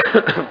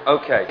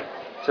Okay,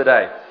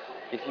 today,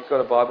 if you've got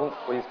a Bible,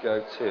 please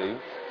go to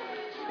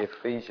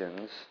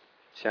Ephesians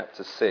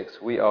chapter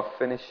 6. We are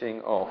finishing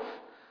off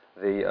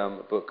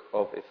the book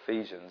of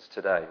Ephesians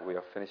today. We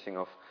are finishing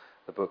off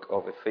the book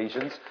of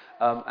Ephesians.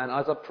 And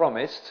as I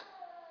promised,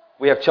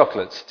 we have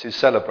chocolates to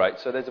celebrate.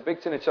 So there's a big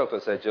tin of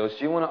chocolates there, George.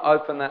 Do you want to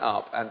open that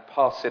up and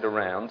pass it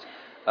around?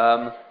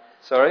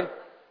 Sorry?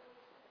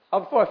 Oh,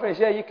 before I finish,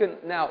 yeah, you can.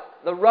 Now,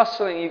 the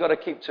rustling you've got to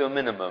keep to a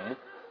minimum,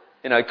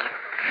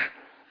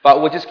 but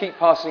we'll just keep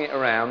passing it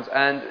around.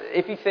 And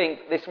if you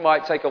think this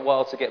might take a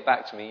while to get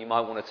back to me, you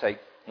might want to take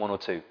one or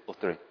two or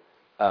three,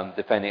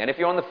 depending. And if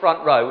you're on the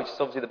front row, which is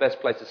obviously the best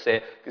place to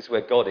sit, because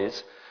where God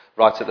is,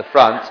 right at the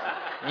front,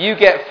 you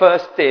get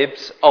first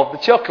dibs of the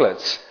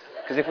chocolates.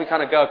 Because if we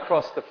kind of go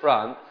across the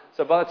front,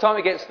 so by the time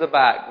it gets to the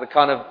back, the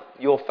kind of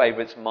your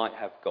favourites might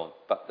have gone.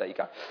 But there you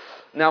go.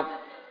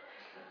 Now,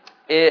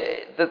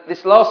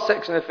 this last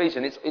section of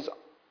Ephesians, it's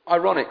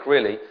ironic,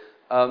 really,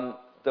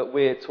 that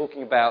we're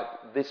talking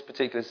about this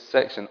particular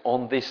section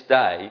on this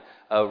day,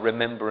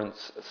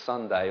 Remembrance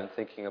Sunday, and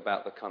thinking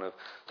about the kind of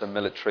the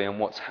military and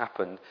what's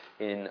happened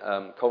in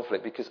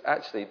conflict, because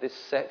actually this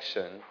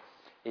section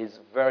is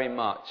very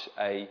much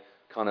a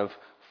kind of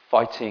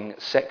fighting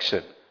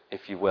section,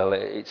 if you will.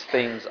 Its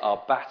themes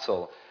are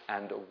battle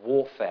and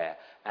warfare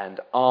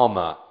and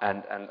armour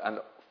and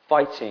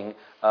fighting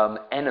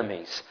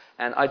enemies.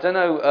 And I don't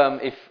know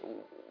if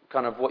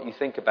kind of what you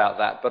think about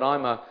that, but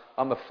I'm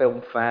a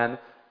film fan.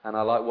 And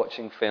I like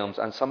watching films,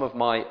 and some of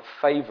my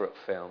favourite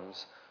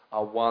films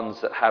are ones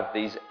that have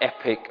these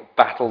epic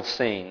battle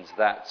scenes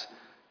that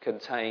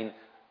contain,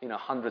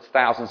 hundreds,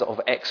 thousands of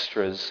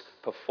extras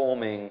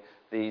performing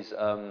these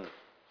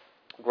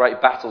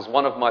great battles.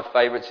 One of my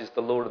favourites is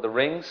The Lord of the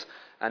Rings,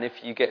 and if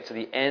you get to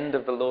the end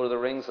of The Lord of the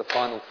Rings, the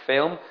final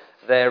film,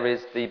 there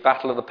is the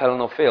Battle of the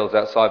Pelennor Fields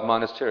outside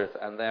Minas Tirith,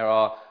 and there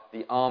are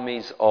the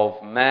armies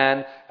of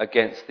Man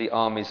against the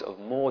armies of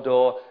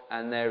Mordor,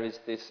 and there is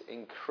this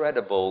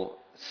incredible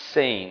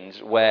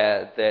scenes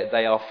where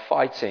they are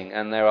fighting,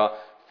 and there are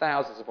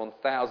thousands upon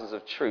thousands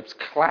of troops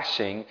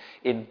clashing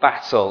in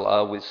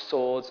battle with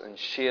swords and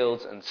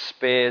shields and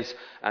spears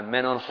and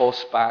men on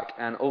horseback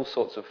and all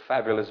sorts of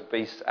fabulous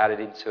beasts added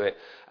into it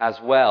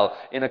as well.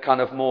 In a kind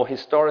of more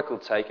historical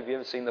take, have you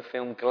ever seen the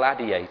film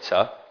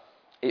Gladiator?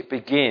 It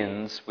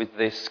begins with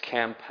this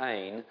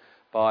campaign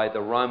by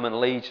the Roman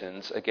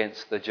legions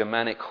against the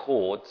Germanic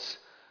hordes.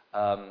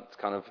 It's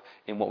kind of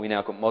in what we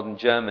now call modern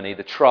Germany,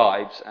 the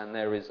tribes, and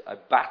there is a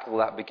battle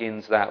that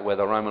begins that where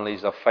the Roman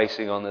legions are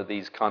facing on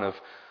these kind of,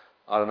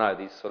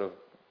 these sort of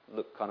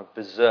look kind of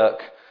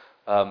berserk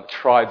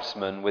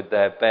tribesmen with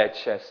their bare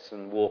chests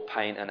and war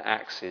paint and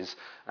axes,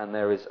 and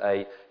there is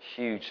a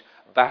huge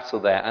battle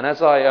there. And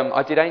as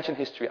I did ancient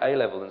history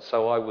A-level, and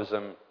so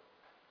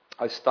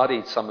I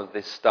studied some of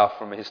this stuff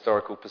from a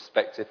historical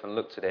perspective and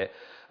looked at it.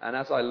 And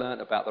as I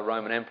learnt about the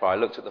Roman Empire, I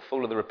looked at the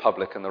fall of the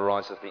Republic and the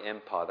rise of the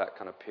Empire, that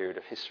kind of period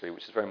of history,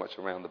 which is very much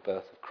around the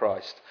birth of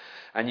Christ.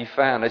 And you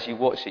found, as you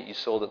watched it, you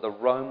saw that the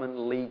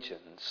Roman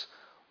legions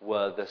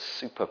were the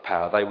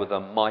superpower. They were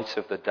the might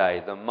of the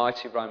day. The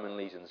mighty Roman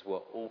legions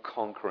were all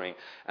conquering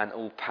and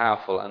all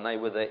powerful, and they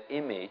were the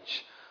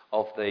image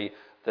of the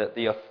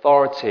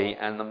authority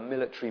and the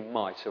military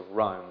might of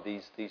Rome.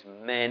 These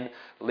men,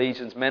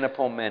 legions, men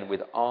upon men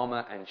with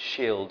armour and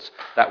shields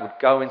that would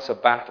go into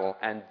battle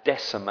and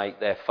decimate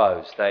their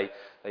foes.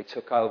 They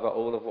took over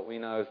all of what we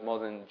know as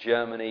modern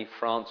Germany,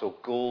 France or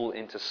Gaul,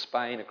 into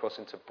Spain, across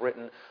into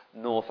Britain,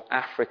 North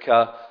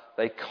Africa.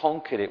 They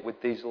conquered it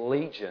with these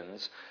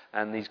legions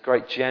and these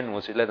great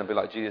generals who led them,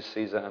 like Julius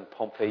Caesar and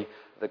Pompey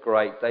the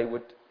Great. They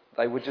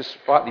would just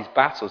fight these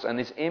battles, and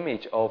this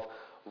image of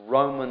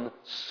Roman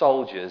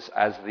soldiers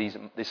as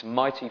this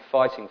mighty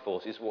fighting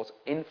force is what's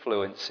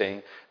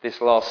influencing this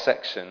last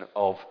section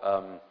of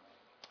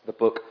the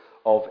book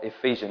of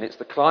Ephesians. It's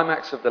the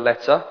climax of the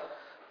letter.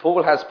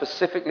 Paul has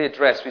specifically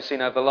addressed, we've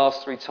seen over the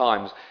last 3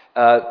 times,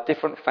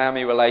 different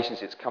family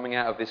relationships coming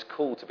out of this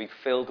call to be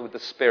filled with the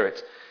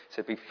Spirit.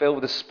 So be filled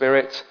with the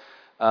Spirit,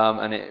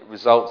 and it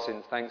results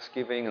in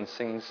thanksgiving and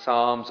singing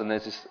psalms, and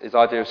there's this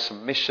idea of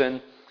submission.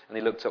 And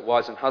he looked at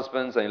wives and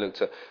husbands, and he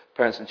looked at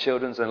parents and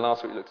children, and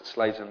last week he looked at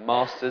slaves and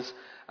masters.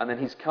 And then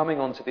he's coming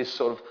on to this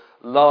sort of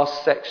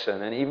last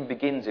section, and he even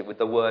begins it with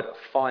the word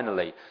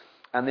finally.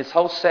 And this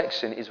whole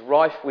section is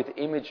rife with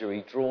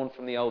imagery drawn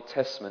from the Old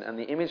Testament. And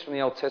the image from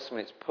the Old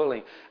Testament it's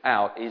pulling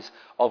out is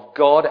of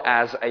God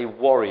as a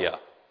warrior.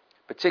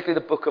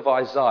 Particularly the book of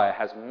Isaiah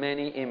has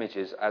many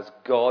images as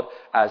God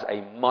as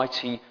a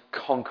mighty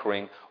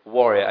conquering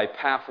warrior, a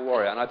powerful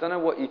warrior. And I don't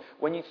know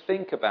when you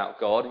think about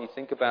God and you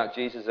think about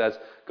Jesus as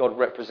God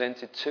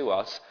represented to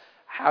us,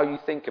 how you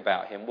think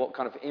about him, what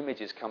kind of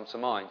images come to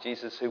mind.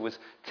 Jesus who was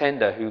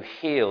tender, who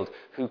healed,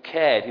 who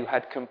cared, who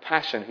had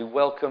compassion, who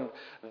welcomed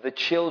the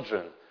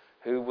children,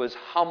 who was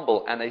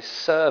humble and a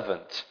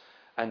servant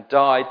and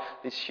died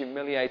this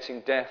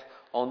humiliating death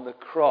on the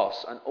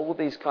cross, and all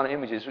these kind of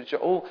images, which are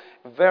all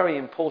very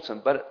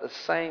important, but at the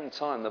same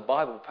time, the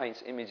Bible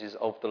paints images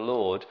of the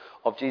Lord,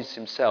 of Jesus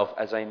himself,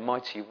 as a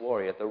mighty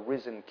warrior, the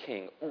risen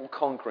king,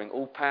 all-conquering,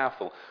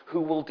 all-powerful,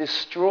 who will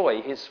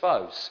destroy his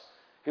foes,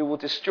 who will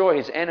destroy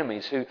his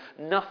enemies, who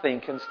nothing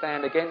can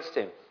stand against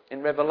him.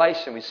 In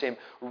Revelation, we see him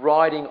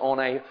riding on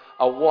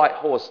a white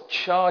horse,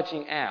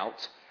 charging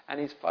out, and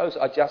his foes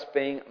are just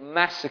being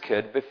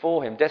massacred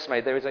before him,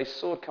 decimated. There is a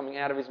sword coming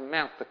out of his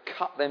mouth to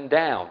cut them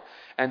down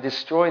and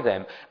destroy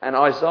them. And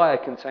Isaiah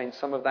contains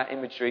some of that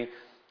imagery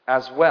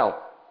as well.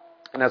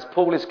 And as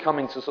Paul is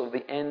coming to sort of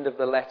the end of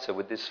the letter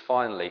with this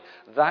finally,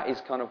 that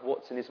is kind of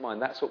what's in his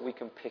mind. That's what we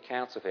can pick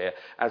out of here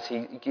as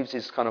he gives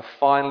his kind of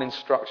final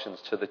instructions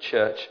to the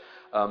church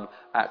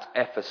at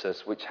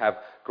Ephesus, which have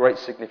great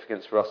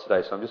significance for us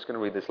today. So I'm just going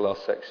to read this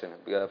last section.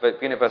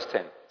 Begin at verse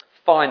 10.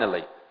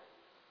 Finally,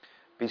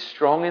 be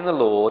strong in the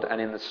Lord and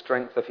in the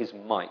strength of his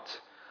might.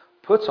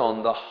 Put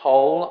on the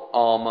whole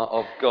armour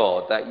of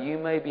God, that you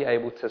may be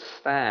able to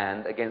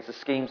stand against the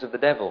schemes of the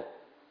devil.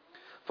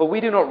 For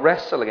we do not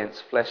wrestle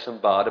against flesh and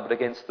blood, but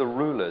against the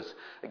rulers,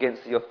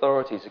 against the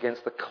authorities,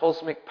 against the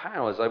cosmic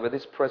powers over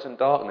this present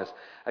darkness,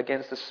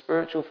 against the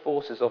spiritual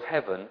forces of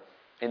heaven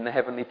in the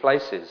heavenly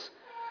places.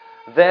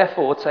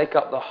 Therefore, take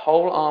up the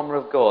whole armour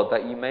of God,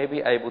 that you may be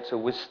able to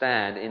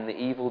withstand in the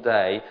evil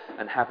day,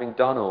 and having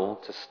done all,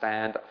 to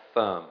stand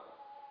firm.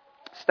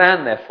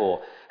 Stand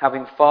therefore,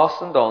 having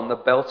fastened on the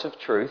belt of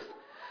truth,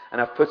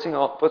 and have put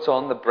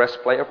on the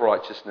breastplate of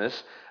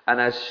righteousness, and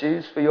as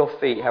shoes for your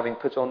feet, having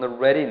put on the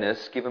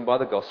readiness given by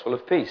the gospel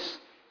of peace.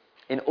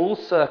 In all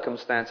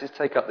circumstances,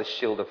 take up the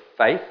shield of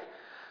faith,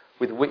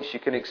 with which you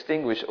can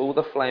extinguish all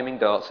the flaming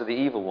darts of the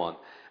evil one,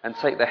 and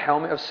take the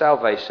helmet of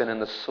salvation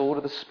and the sword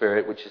of the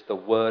Spirit, which is the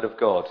word of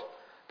God,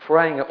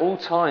 praying at all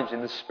times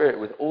in the Spirit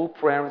with all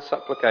prayer and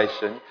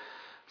supplication.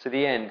 To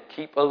the end,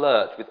 keep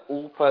alert with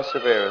all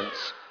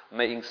perseverance,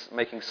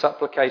 making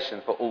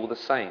supplication for all the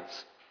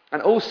saints.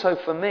 And also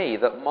for me,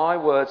 that my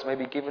words may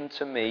be given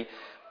to me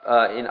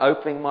in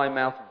opening my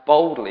mouth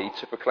boldly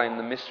to proclaim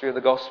the mystery of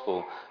the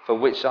gospel, for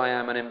which I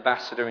am an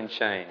ambassador in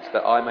chains,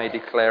 that I may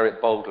declare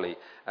it boldly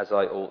as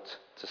I ought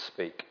to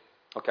speak.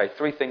 Okay,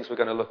 3 things we're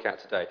going to look at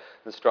today,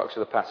 the structure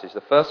of the passage.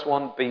 The first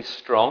one, be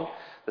strong.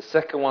 The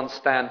second one,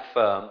 stand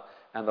firm.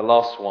 And the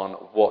last one,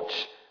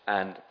 watch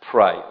and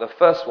pray. The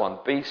first one,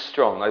 be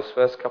strong, those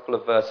first couple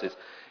of verses.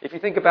 If you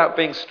think about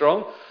being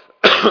strong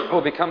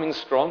or becoming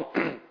strong,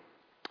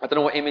 I don't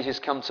know what images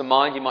come to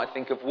mind. You might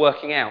think of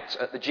working out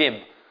at the gym,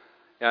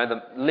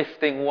 the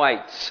lifting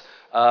weights,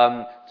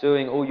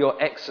 doing all your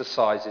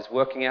exercises,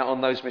 working out on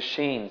those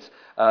machines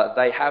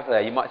they have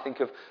there. You might think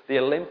of the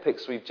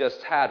Olympics we've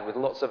just had with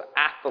lots of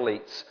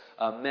athletes,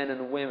 men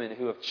and women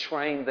who have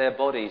trained their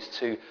bodies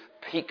to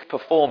peak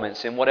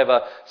performance in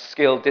whatever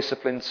skill,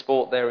 discipline,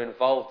 sport they're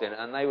involved in.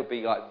 And they would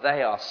be like,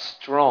 they are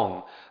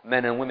strong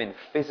men and women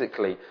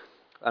physically.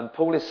 And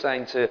Paul is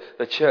saying to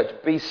the church,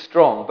 be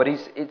strong. But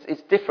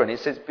it's different. He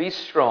says, be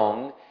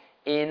strong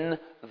in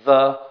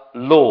the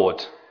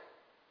Lord.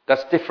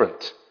 That's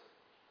different.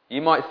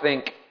 You might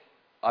think,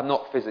 I'm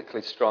not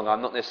physically strong.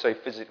 I'm not necessarily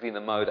physically in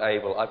the mode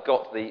able. I've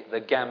got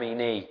the gammy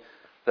knee,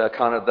 the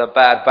kind of the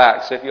bad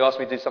back. So if you ask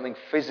me to do something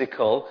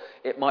physical,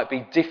 it might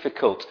be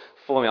difficult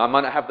for me. I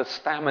might not have the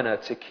stamina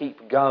to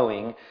keep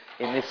going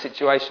in this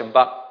situation.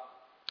 But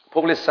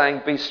Paul is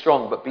saying, be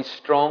strong, but be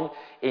strong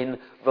in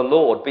the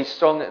Lord. Be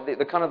strong.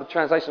 The kind of the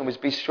translation was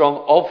be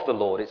strong of the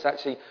Lord.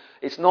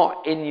 It's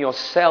not in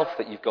yourself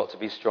that you've got to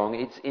be strong.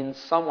 It's in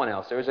someone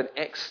else. There is an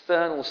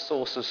external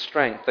source of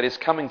strength that is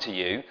coming to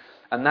you,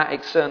 and that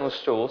external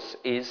source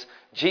is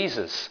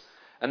Jesus.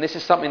 And this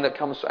is something that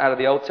comes out of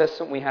the Old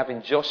Testament. We have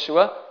in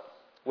Joshua,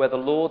 where the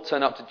Lord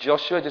turned up to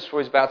Joshua just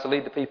before he's about to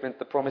lead the people into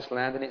the promised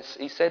land. And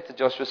he said to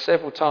Joshua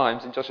several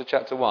times in Joshua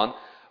chapter 1,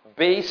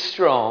 be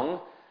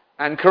strong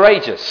and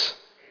courageous.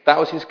 That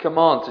was his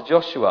command to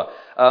Joshua.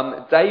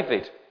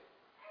 David,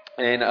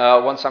 in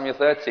 1 Samuel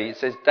 30, it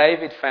says,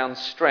 David found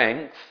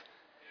strength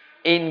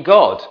in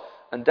God.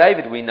 And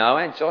David, we know,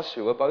 and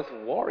Joshua were both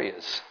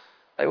warriors.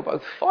 They were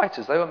both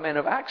fighters. They were men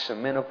of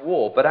action, men of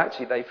war. But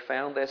actually they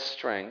found their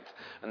strength,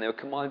 and they were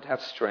commanded to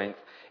have strength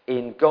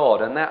in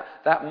God. And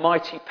that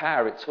mighty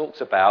power it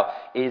talks about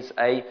is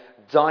a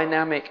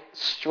dynamic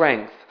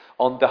strength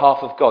on behalf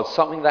of God,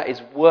 something that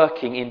is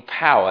working in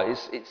power.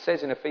 It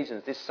says in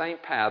Ephesians, this same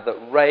power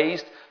that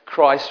raised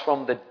Christ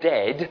from the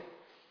dead,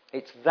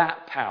 it's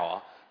that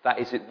power that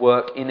is at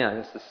work in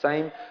us. It's the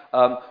same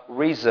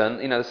reason,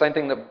 the same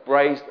thing that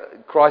raised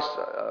Christ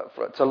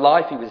to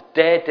life. He was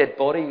dead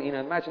body.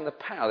 Imagine the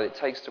power that it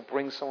takes to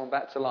bring someone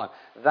back to life.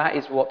 That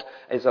is what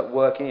is at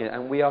work in you.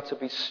 And we are to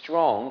be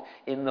strong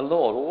in the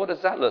Lord. Well, what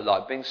does that look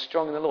like, being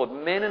strong in the Lord?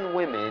 Men and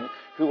women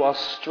who are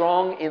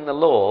strong in the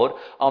Lord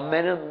are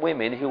men and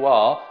women who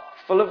are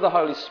full of the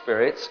Holy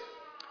Spirit,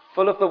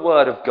 full of the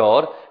Word of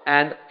God,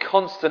 and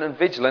constant and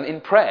vigilant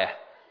in prayer.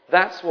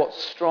 That's what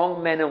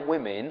strong men and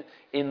women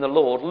in the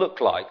Lord look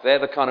like. They're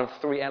the kind of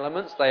 3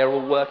 elements. They are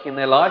all working in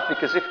their life,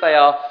 because if they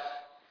are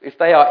If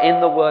they are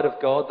in the Word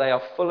of God, they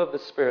are full of the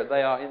Spirit,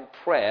 they are in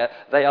prayer,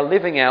 they are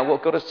living out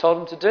what God has told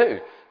them to do.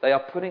 They are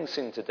putting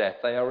sin to death.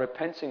 They are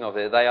repenting of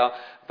it. They are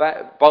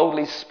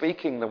boldly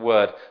speaking the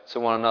Word to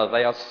one another.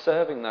 They are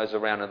serving those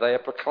around them. They are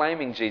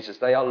proclaiming Jesus.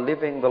 They are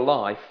living the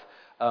life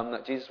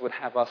that Jesus would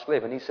have us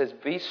live. And he says,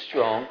 be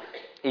strong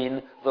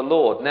in the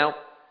Lord. Now,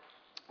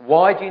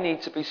 why do you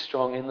need to be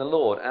strong in the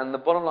Lord? And the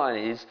bottom line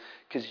is,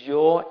 because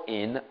you're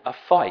in a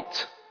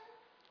fight.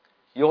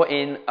 You're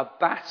in a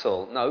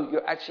battle. No,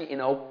 you're actually in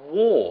a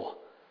war.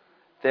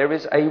 There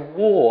is a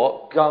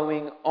war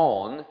going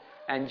on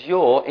and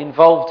you're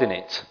involved in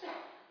it.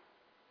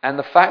 And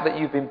the fact that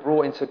you've been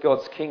brought into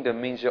God's kingdom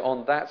means you're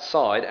on that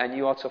side and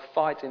you are to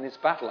fight in this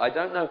battle. I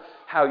don't know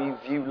how you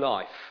view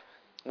life.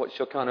 What's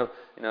your kind of,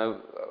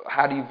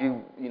 how do you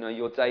view,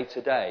 your day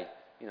to day?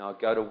 I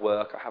go to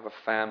work, I have a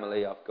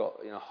family, I've got,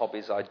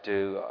 hobbies I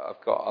do,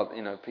 I've got,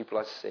 people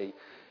I see.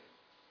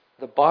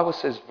 The Bible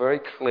says very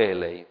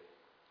clearly,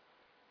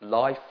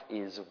 life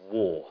is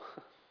war.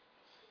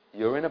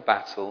 You're in a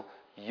battle,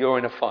 you're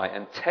in a fight.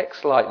 And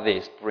texts like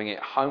this bring it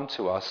home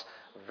to us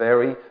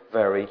very,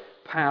 very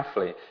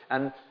powerfully.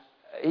 And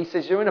he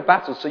says, you're in a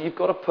battle, so you've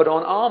got to put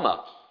on armour.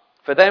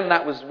 For them,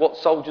 that was what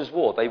soldiers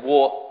wore. They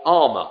wore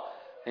armour.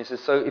 And he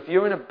says, so if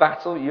you're in a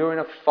battle, you're in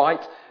a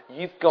fight,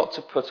 you've got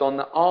to put on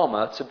the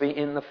armour to be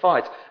in the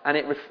fight.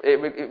 And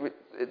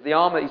the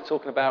armour he's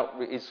talking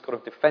about is kind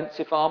of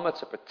defensive armour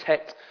to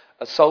protect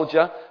a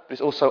soldier, but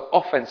it's also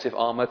offensive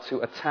armour to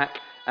attack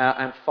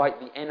and fight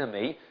the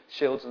enemy.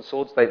 Shields and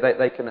swords,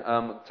 they can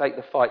take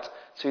the fight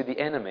to the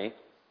enemy.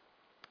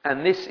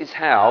 And this is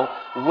how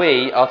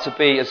we are to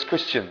be as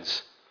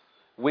Christians.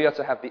 We are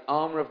to have the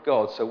armour of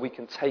God so we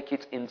can take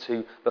it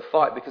into the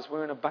fight because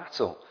we're in a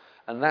battle.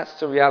 And that's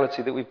the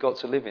reality that we've got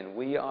to live in.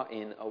 We are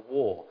in a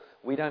war.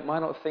 We might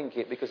not think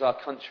it because our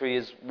country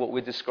is what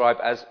we describe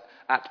as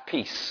at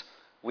peace.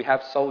 We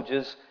have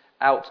soldiers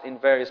out in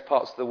various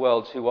parts of the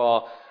world who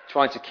are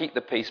trying to keep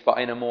the peace but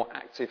in a more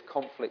active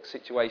conflict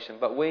situation.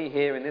 But we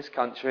here in this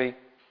country,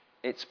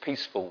 it's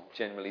peaceful,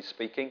 generally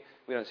speaking.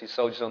 We don't see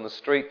soldiers on the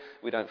street.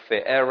 We don't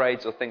fear air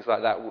raids or things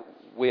like that.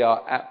 We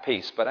are at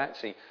peace. But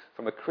actually,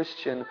 from a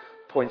Christian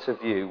point of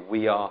view,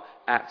 we are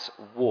at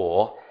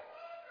war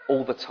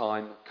all the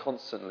time,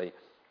 constantly.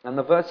 And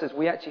the verse says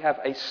we actually have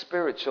a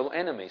spiritual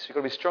enemy. So you've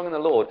got to be strong in the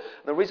Lord.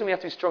 And the reason we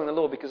have to be strong in the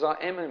Lord because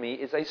our enemy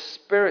is a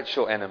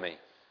spiritual enemy.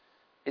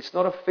 It's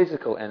not a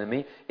physical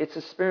enemy. It's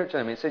a spiritual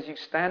enemy. It says you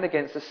stand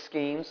against the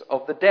schemes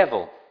of the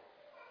devil.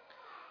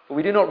 For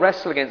we do not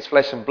wrestle against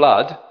flesh and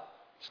blood.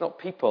 It's not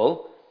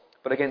people,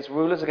 but against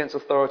rulers, against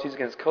authorities,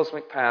 against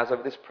cosmic powers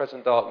over this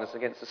present darkness,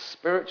 against the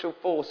spiritual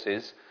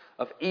forces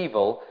of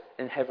evil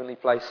in heavenly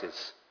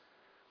places.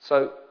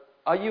 So,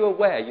 are you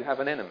aware you have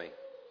an enemy?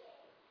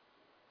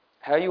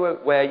 Are you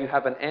aware you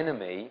have an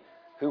enemy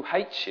who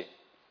hates you?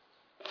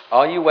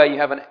 Are you aware you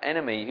have an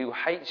enemy who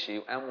hates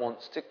you and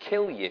wants to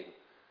kill you?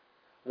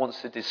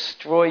 Wants to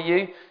destroy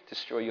you,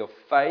 destroy your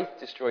faith,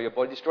 destroy your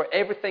body, destroy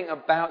everything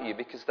about you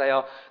because they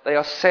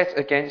are set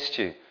against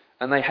you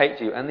and they hate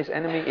you. And this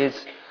enemy is,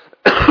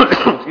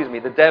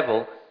 the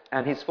devil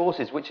and his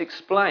forces, which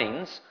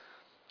explains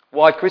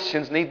why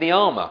Christians need the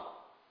armour.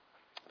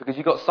 Because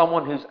you've got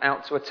someone who's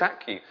out to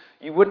attack you.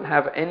 You wouldn't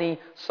have any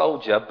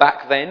soldier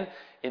back then,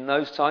 in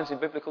those times, in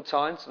biblical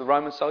times, the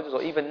Roman soldiers,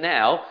 or even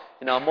now,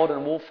 in our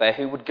modern warfare,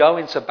 who would go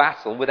into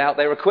battle without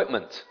their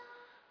equipment.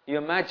 You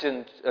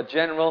imagine a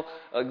general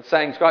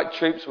saying, right,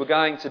 troops, we're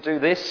going to do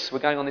this, we're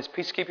going on this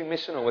peacekeeping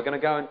mission, or we're going to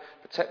go and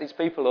protect these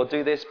people, or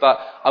do this, but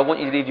I want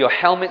you to leave your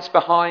helmets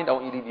behind, I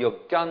want you to leave your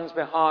guns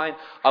behind,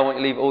 I want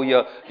you to leave all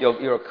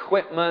your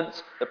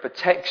equipment that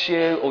protects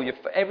you, all your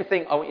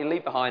everything, I want you to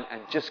leave behind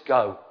and just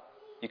go.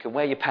 You can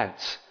wear your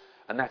pants,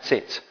 and that's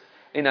it.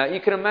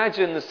 You can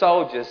imagine the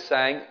soldiers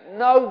saying,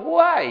 no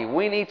way,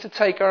 we need to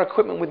take our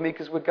equipment with me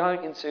because we're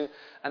going into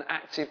an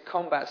active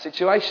combat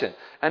situation.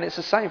 And it's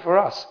the same for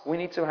us. We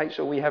need to make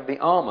sure we have the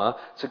armour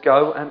to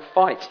go and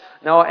fight.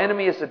 Now, our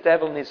enemy is the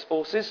devil and his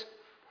forces.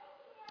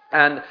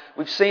 And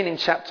we've seen in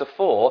chapter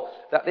 4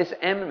 that this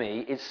enemy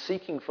is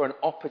seeking for an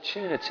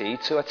opportunity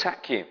to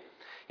attack you.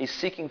 He's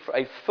seeking for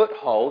a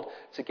foothold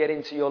to get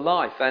into your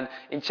life. And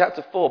in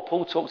chapter 4,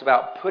 Paul talks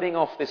about putting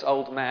off this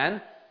old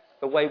man,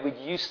 the way we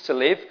used to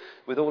live,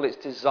 with all its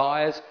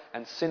desires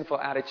and sinful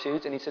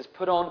attitudes. And he says,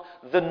 put on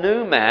the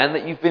new man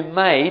that you've been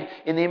made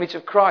in the image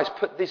of Christ.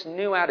 Put this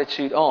new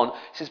attitude on.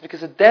 He says,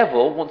 because the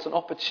devil wants an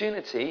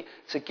opportunity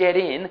to get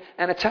in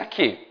and attack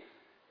you.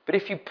 But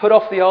if you put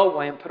off the old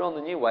way and put on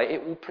the new way,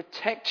 it will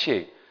protect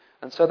you.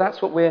 And so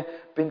that's what we've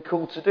been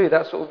called to do.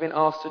 That's what we've been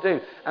asked to do.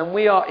 And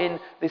we are in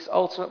this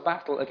ultimate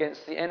battle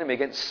against the enemy,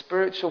 against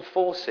spiritual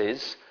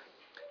forces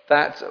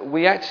that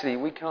we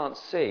can't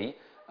see,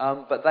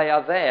 but they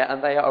are there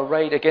and they are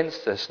arrayed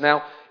against us.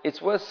 Now,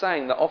 it's worth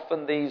saying that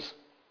often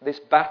this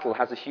battle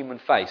has a human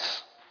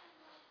face.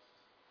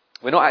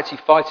 We're not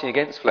actually fighting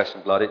against flesh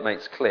and blood, it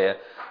makes clear,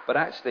 but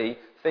actually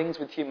things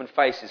with human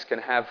faces can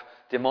have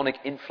demonic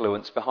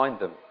influence behind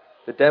them.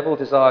 The devil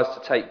desires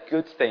to take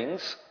good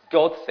things,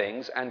 God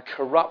things, and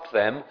corrupt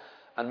them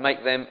and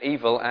make them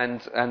evil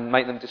and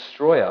make them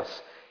destroy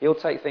us. He'll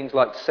take things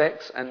like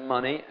sex and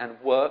money and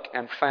work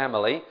and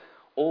family,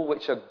 all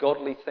which are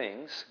godly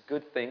things,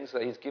 good things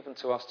that he's given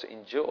to us to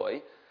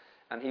enjoy,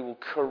 and he will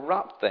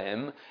corrupt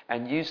them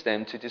and use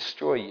them to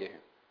destroy you.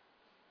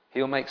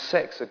 He'll make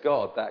sex a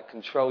god that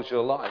controls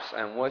your life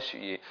and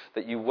worship you,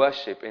 that you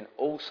worship in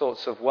all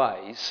sorts of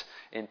ways,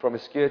 in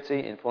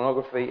promiscuity, in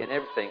pornography, in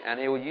everything,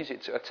 and he will use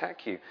it to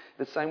attack you.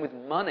 The same with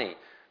money.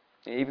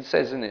 It even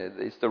says, isn't it,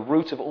 it's the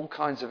root of all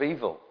kinds of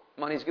evil.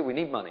 Money is good. We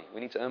need money.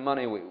 We need to earn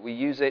money. We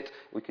use it.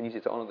 We can use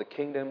it to honour the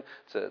kingdom,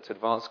 to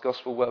advance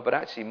gospel work. But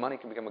actually, money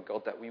can become a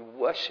god that we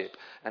worship,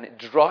 and it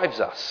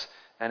drives us.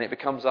 And it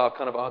becomes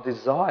our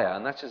desire.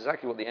 And that's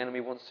exactly what the enemy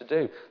wants to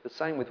do. The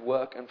same with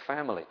work and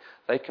family.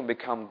 They can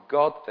become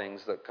God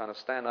things that kind of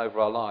stand over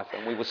our life.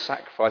 And we will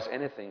sacrifice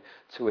anything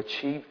to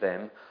achieve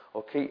them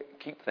or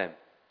keep them.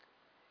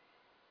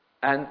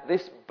 And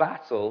this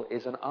battle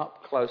is an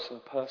up-close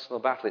and personal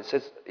battle.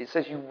 It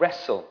says you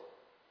wrestle.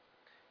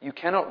 You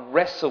cannot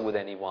wrestle with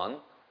anyone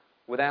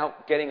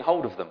without getting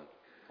hold of them.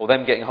 Or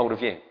them getting hold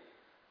of you.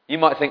 You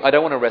might think, I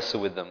don't want to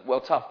wrestle with them.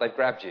 Well, tough, they've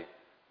grabbed you.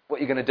 What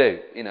are you going to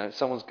do?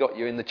 Someone's got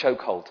you in the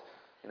chokehold.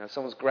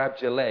 Someone's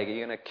grabbed your leg. Are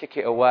you going to kick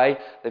it away?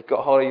 They've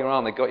got hold of your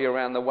arm. They've got you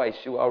around the waist.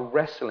 You are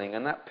wrestling.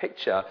 And that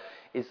picture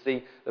is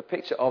the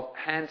picture of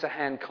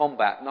hand-to-hand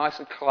combat, nice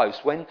and close.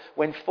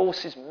 When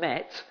forces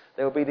met,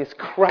 there will be this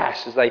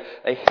crash as they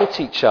hit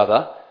each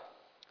other.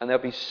 And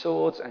there'll be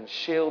swords and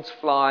shields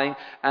flying.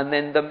 And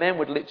then the men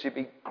would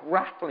literally be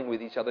grappling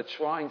with each other,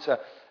 trying to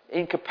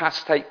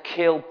incapacitate,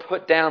 kill,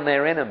 put down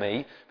their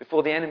enemy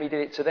before the enemy did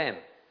it to them.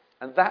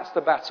 And that's the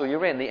battle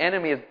you're in. The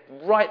enemy is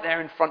right there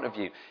in front of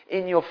you,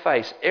 in your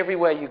face,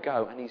 everywhere you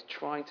go. And he's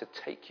trying to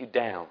take you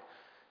down,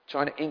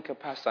 trying to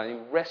incapacitate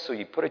you, wrestle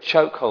you, put a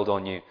chokehold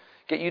on you,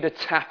 get you to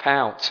tap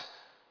out.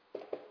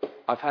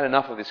 I've had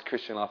enough of this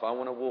Christian life. I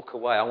want to walk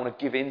away. I want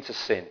to give in to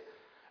sin.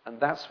 And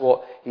that's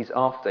what he's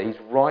after. He's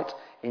right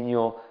in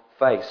your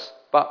face.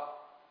 But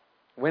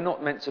we're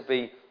not meant to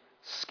be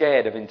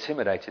scared or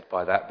intimidated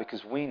by that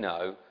because we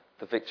know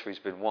the victory's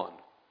been won.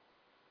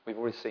 We've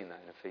already seen that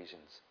in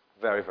Ephesians.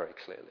 Very, very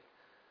clearly.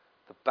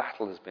 The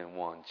battle has been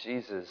won.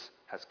 Jesus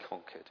has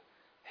conquered.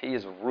 He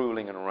is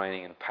ruling and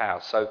reigning in power.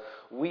 So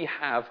we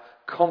have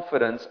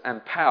confidence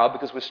and power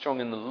because we're strong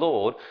in the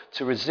Lord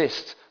to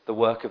resist the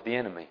work of the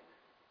enemy.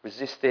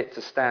 Resist it,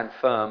 to stand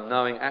firm,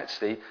 knowing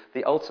actually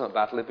the ultimate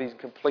battle has been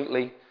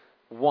completely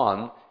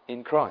won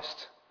in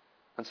Christ.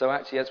 And so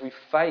actually as we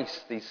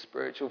face these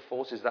spiritual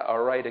forces that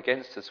are arrayed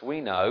against us,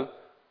 we know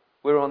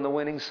we're on the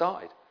winning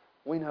side.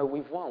 We know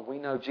we've won. We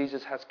know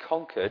Jesus has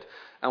conquered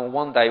and will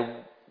one day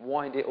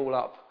wind it all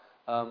up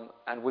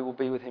and we will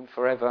be with him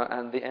forever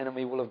and the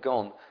enemy will have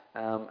gone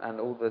and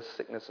all the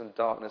sickness and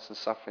darkness and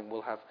suffering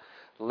will have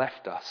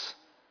left us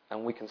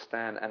and we can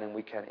stand and then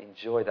we can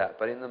enjoy that.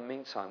 But in the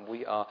meantime,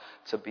 we are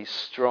to be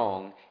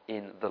strong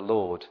in the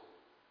Lord.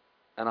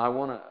 And I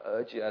want to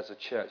urge you as a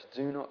church,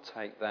 do not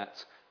take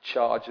that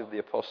charge of the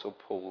Apostle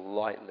Paul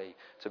lightly,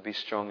 to be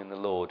strong in the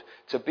Lord.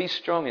 To be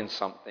strong in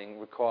something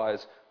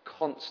requires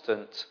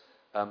constant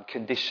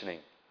conditioning.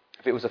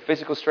 If it was a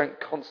physical strength,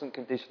 constant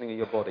conditioning of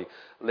your body,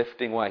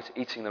 lifting weights,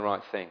 eating the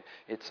right thing.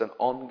 It's an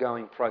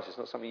ongoing process. It's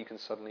not something you can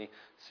suddenly,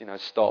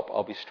 stop,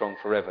 I'll be strong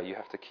forever. You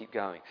have to keep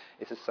going.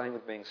 It's the same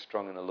with being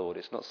strong in the Lord.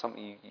 It's not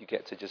something you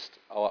get to just,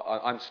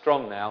 I'm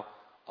strong now,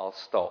 I'll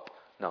stop.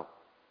 No.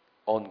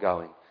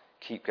 Ongoing.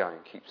 Keep going.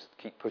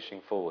 Keep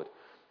pushing forward.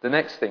 The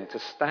next thing, to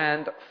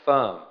stand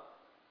firm.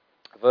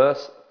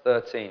 Verse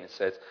 13, it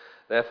says,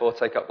 therefore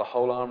take up the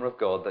whole armour of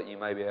God that you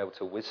may be able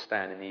to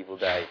withstand an evil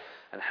day,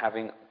 and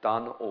having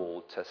done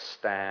all, to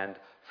stand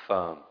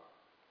firm.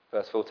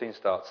 Verse 14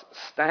 starts,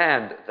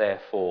 stand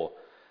therefore,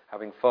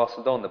 having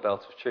fastened on the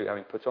belt of truth,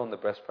 having put on the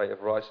breastplate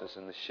of righteousness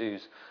and the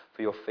shoes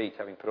for your feet,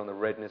 having put on the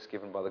readiness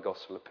given by the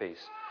gospel of peace.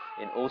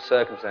 In all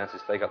circumstances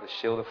take up the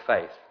shield of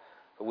faith,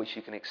 for which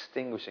you can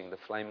extinguishing the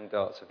flaming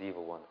darts of the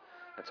evil one,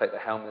 and take the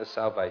helmet of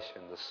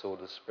salvation, the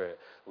sword of the Spirit,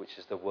 which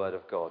is the word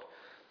of God.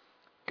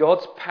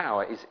 God's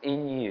power is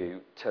in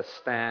you to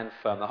stand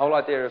firm. The whole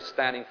idea of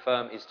standing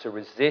firm is to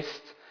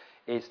resist,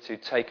 is to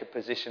take a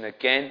position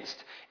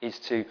against, is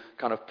to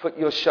kind of put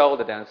your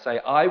shoulder down and say,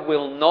 I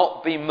will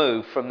not be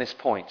moved from this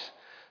point.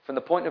 From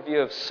the point of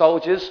view of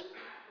soldiers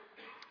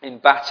in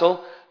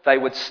battle, they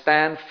would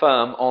stand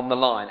firm on the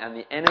line, and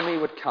the enemy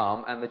would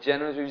come, and the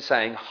generals would be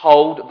saying,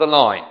 hold the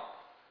line.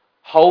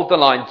 Hold the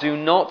line. Do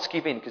not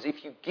give in, because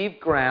if you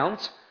give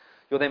ground,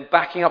 you're then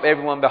backing up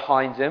everyone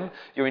behind him.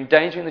 You're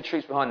endangering the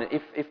troops behind them.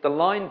 If the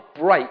line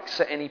breaks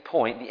at any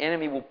point, the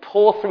enemy will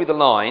pour through the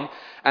line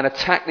and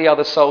attack the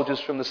other soldiers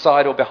from the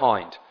side or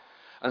behind.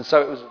 And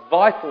so it was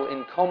vital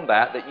in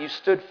combat that you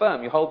stood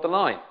firm. You hold the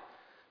line.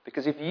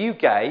 Because if you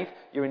gave,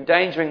 you're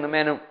endangering the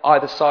men on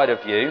either side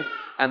of you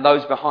and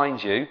those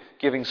behind you,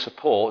 giving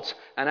support.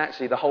 And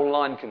actually the whole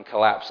line can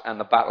collapse and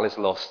the battle is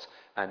lost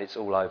and it's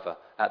all over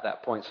at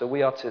that point. So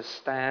we are to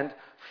stand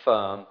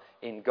firm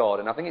in God.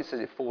 And I think it says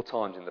it 4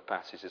 times in the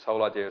passage, this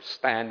whole idea of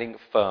standing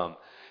firm.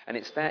 And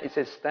it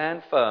says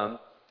stand firm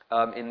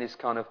in this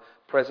kind of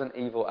present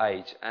evil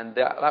age. And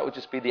that would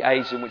just be the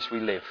age in which we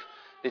live.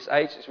 This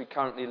age which we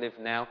currently live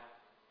now,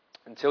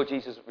 until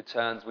Jesus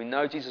returns. We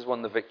know Jesus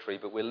won the victory,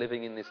 but we're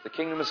living in this. The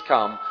kingdom has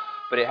come,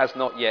 but it has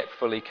not yet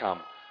fully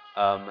come.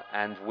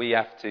 And we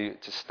have to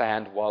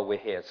stand while we're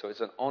here. So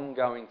it's an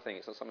ongoing thing.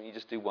 It's not something you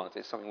just do once.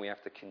 It's something we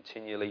have to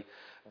continually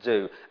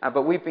do.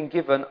 But we've been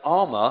given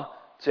armour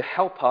to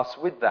help us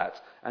with that.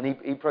 And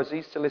he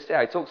proceeds to list it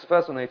out. The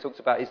first one he talks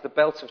about is the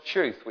belt of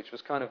truth, which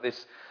was kind of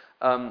this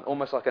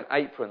almost like an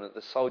apron that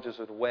the soldiers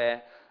would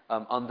wear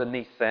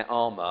underneath their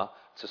armour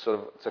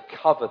to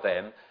cover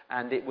them.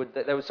 And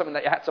there was something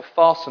that you had to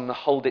fasten to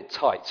hold it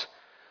tight.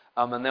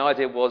 And the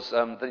idea was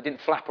that it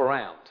didn't flap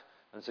around.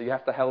 And so you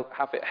have to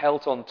have it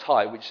held on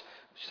tight, which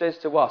says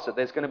to us that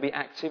there's going to be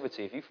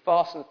activity. If you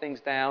fasten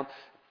things down,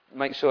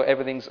 make sure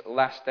everything's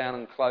lashed down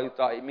and clothed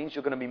up, it means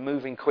you're going to be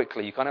moving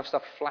quickly. You can't have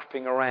stuff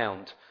flapping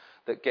around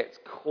that gets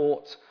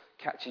caught,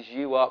 catches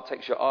you up,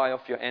 takes your eye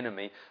off your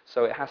enemy.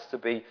 So it has to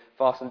be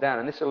fastened down.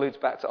 And this alludes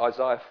back to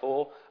Isaiah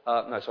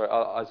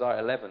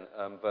 11,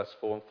 verse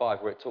 4 and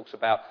 5, where it talks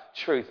about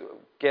truth.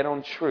 Get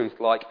on truth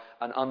like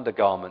an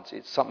undergarment.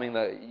 It's something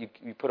that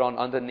you put on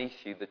underneath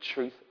you, the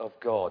truth of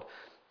God.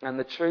 And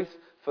the truth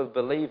for the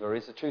believer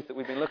is the truth that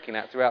we've been looking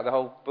at throughout the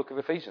whole book of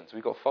Ephesians.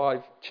 We've got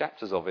 5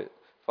 chapters of it,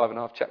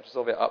 5.5 chapters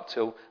of it up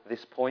till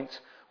this point,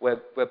 where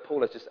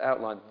Paul has just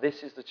outlined,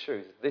 this is the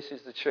truth, this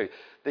is the truth.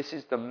 This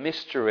is the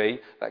mystery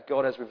that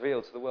God has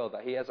revealed to the world,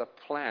 that he has a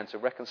plan to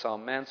reconcile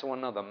man to one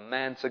another,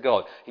 man to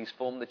God. He's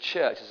formed the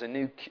church as a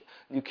new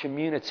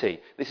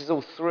community. This is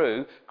all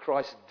through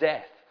Christ's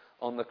death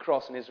on the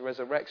cross and his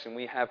resurrection.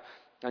 We have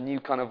a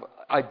new kind of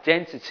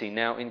identity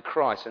now in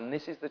Christ. And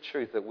this is the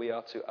truth that we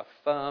are to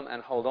affirm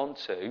and hold on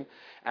to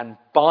and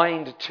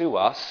bind to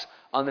us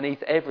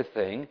underneath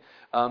everything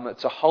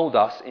to hold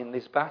us in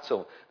this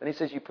battle. Then he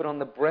says you put on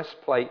the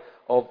breastplate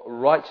of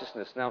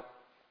righteousness. Now,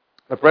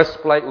 the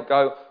breastplate will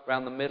go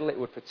around the middle. It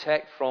would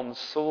protect from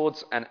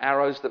swords and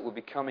arrows that will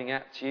be coming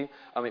at you.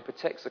 It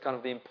protects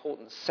the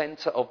important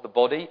centre of the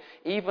body.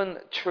 Even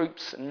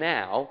troops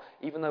now,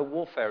 even though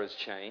warfare has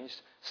changed,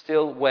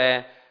 still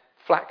wear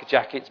flak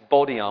jackets,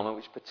 body armour,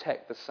 which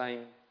protect the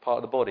same part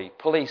of the body.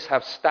 Police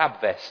have stab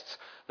vests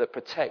that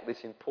protect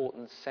this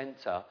important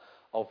centre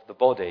of the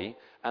body,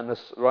 and the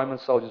Roman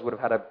soldiers would have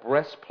had a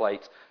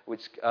breastplate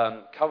which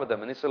covered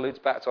them. And this alludes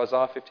back to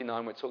Isaiah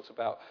 59, where it talks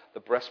about the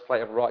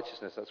breastplate of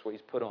righteousness. That's what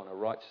he's put on,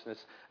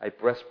 a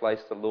breastplate,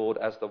 the Lord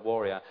as the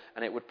warrior,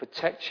 and it would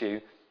protect you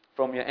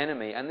from your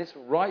enemy. And this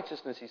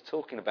righteousness he's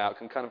talking about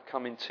can kind of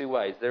come in 2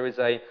 ways. There is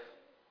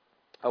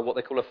what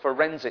they call a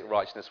forensic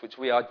righteousness, which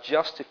we are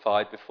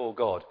justified before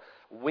God.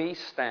 We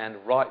stand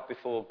right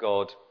before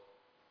God,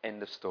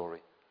 end of story.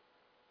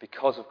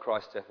 Because of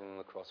Christ's death on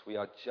the cross, we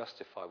are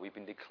justified. We've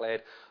been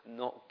declared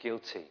not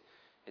guilty.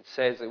 It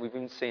says that we've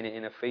been seeing it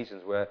in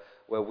Ephesians, where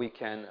we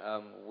can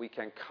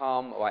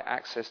come by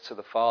access to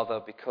the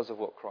Father because of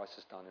what Christ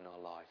has done in our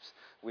lives.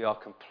 We are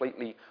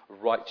completely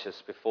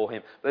righteous before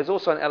him. But there's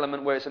also an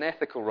element where it's an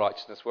ethical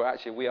righteousness, where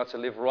actually we are to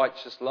live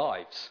righteous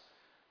lives.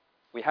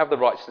 We have the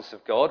righteousness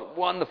of God.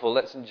 Wonderful,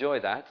 let's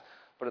enjoy that.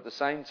 But at the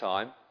same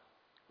time,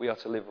 we are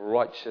to live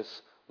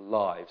righteous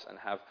lives and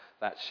have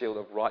that shield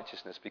of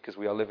righteousness because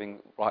we are living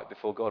right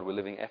before God. We're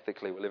living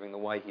ethically. We're living the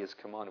way he has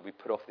commanded. We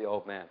put off the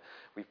old man.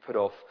 We put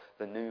off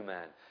the new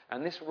man.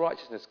 And this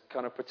righteousness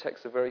kind of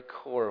protects the very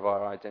core of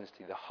our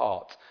identity, the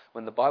heart.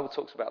 When the Bible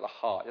talks about the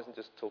heart, it doesn't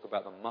just talk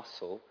about the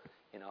muscle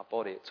in our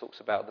body. It talks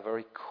about the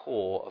very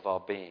core of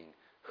our being,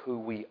 who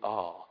we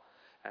are.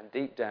 And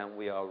deep down,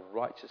 we are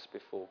righteous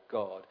before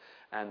God.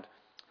 And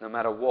no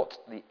matter what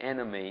the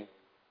enemy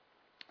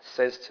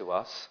says to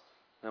us,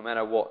 no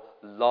matter what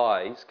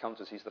lies come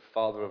to us, he's the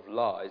father of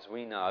lies,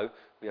 we know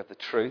we have the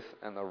truth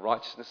and the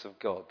righteousness of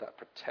God that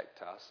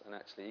protect us. And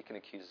actually, he can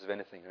accuse us of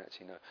anything. And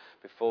actually, no,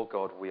 before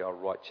God, we are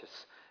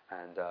righteous.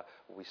 And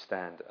we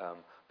stand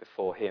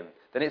before him.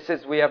 Then it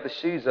says we have the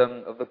shoes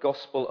of the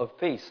gospel of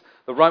peace.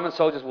 The Roman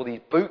soldiers wore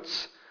these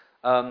boots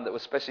that were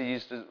specially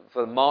used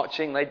for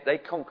marching. They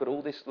conquered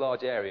all this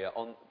large area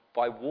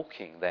by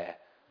walking there.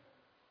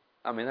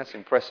 I mean, that's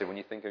impressive when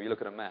you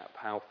look at a map,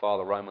 how far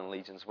the Roman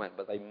legions went.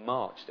 But they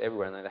marched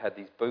everywhere, and they had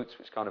these boots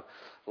which kind of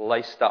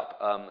laced up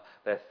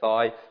their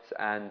thigh,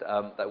 and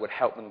that would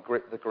help them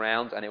grip the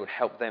ground, and it would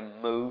help them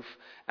move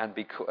and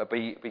be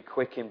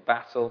quick in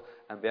battle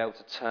and be able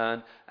to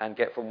turn and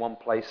get from one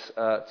place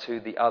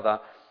to the other.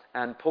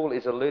 And Paul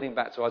is alluding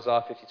back to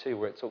Isaiah 52,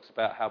 where it talks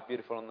about how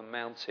beautiful on the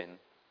mountain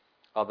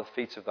are the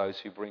feet of those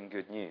who bring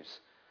good news,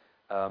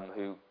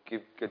 who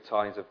give good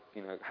tidings of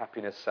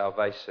happiness,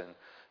 salvation,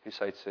 who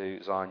say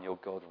to Zion, your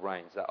God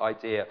reigns. That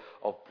idea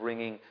of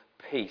bringing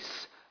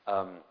peace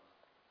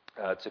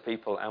to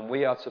people. And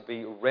we are to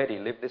be ready,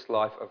 live this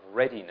life of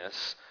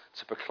readiness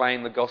to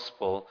proclaim the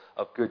gospel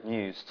of good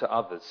news to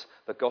others,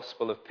 the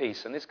gospel of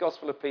peace. And this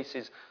gospel of peace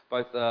is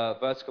both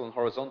vertical and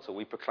horizontal.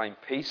 We proclaim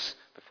peace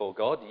before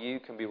God.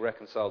 You can be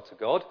reconciled to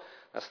God.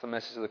 That's the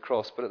message of the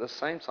cross. But at the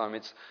same time,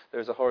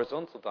 there is a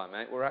horizontal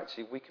dynamic where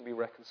actually we can be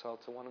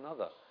reconciled to one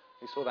another.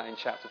 We saw that in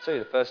chapter 2.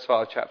 The first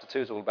part of chapter 2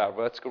 is all about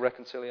vertical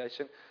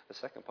reconciliation. The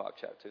second part of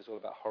chapter 2 is all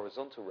about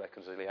horizontal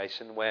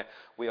reconciliation, where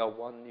we are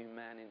one new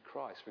man in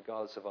Christ,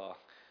 regardless of our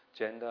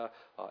gender,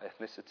 our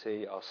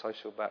ethnicity, our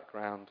social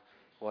background,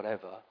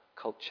 whatever,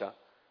 culture.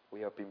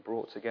 We have been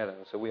brought together.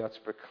 And so we are to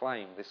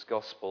proclaim this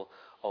gospel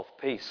of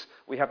peace.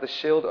 We have the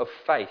shield of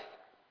faith.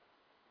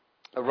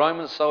 The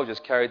Roman soldiers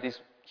carried these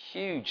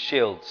huge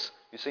shields.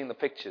 You've seen the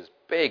pictures.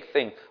 Big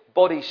thing.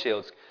 Body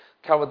shields.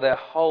 Covered their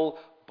whole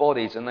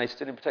bodies, and they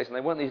stood in protection.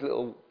 They weren't these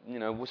little,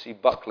 wussy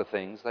buckler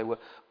things. They were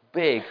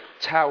big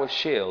tower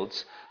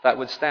shields that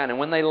would stand. And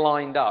when they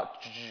lined up,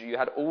 you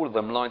had all of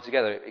them lined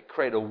together. It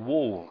created a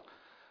wall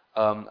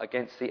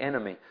against the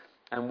enemy.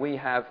 And we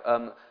have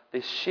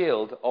this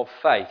shield of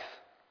faith.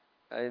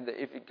 And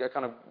if you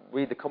kind of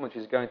read the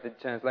commentaries going through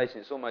the translation,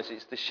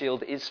 it's the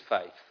shield is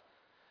faith.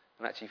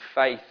 And actually,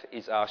 faith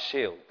is our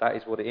shield. That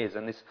is what it is.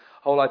 And this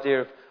whole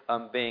idea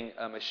of being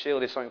a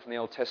shield is something from the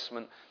Old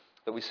Testament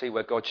that we see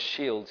where God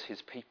shields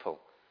his people.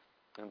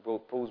 And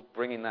Paul's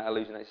bringing that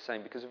allusion. He's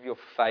saying because of your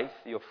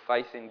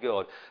faith in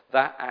God,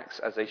 that acts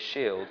as a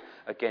shield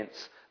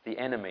against the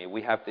enemy.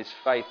 We have this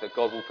faith that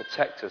God will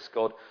protect us.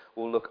 God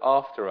will look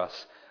after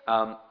us.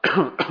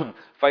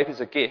 Faith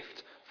is a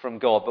gift from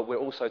God, but we're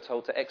also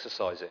told to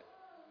exercise it.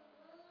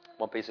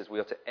 One piece says we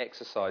are to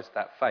exercise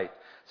that faith.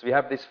 So we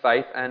have this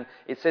faith, and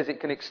it says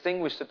it can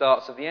extinguish the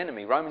darts of the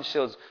enemy. Roman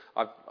shields,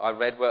 I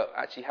read, were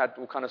actually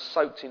all kind of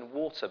soaked in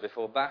water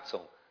before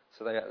battle.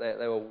 So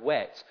they were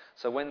wet.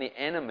 So when the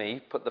enemy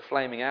put the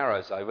flaming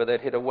arrows over, they'd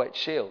hit a wet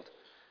shield.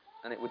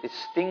 And it would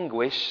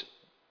extinguish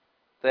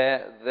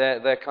their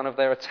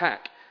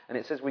attack. And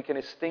it says we can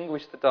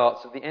extinguish the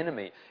darts of the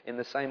enemy. In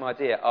the same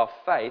idea, our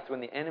faith, when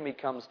the enemy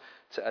comes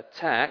to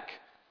attack,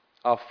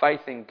 our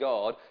faith in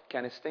God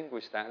can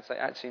extinguish that and say,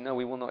 actually, no,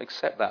 we will not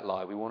accept that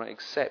lie. We will not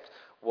accept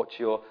what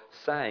you're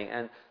saying.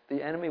 And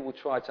the enemy will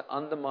try to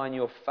undermine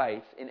your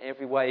faith in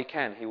every way he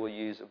can. He will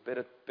use a bit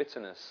of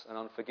bitterness and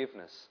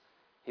unforgiveness.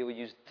 He will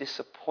use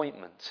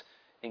disappointment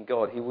in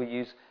God. He will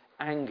use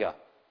anger.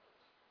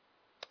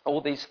 All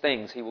these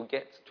things he will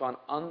get to try and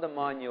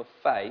undermine your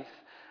faith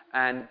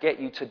and get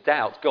you to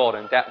doubt God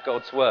and doubt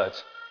God's word.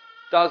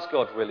 Does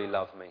God really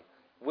love me?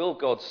 Will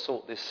God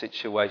sort this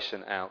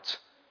situation out?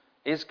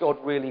 Is God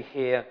really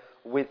here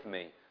with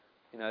me?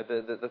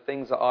 The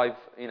things that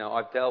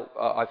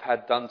I've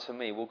had done to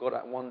me, will God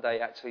one day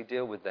actually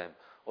deal with them?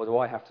 Or do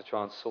I have to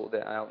try and sort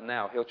that out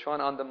now? He'll try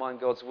and undermine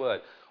God's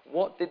word.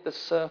 What did the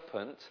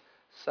serpent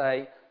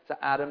say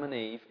to Adam and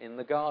Eve in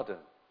the garden?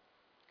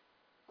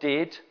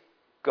 Did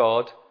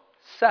God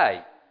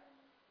say?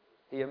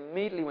 He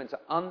immediately went to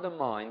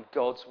undermine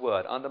God's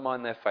word,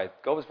 undermine their faith.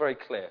 God was very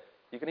clear.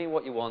 You can eat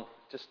what you want,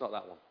 just not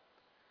that one.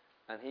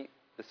 And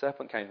the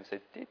serpent came and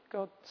said, did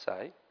God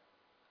say?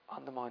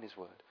 Undermine his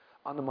word.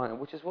 Undermine it,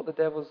 which is what the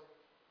devil's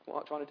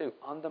trying to do.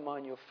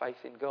 Undermine your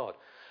faith in God.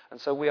 And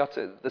so we are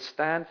to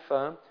stand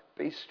firm,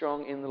 be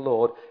strong in the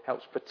Lord,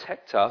 helps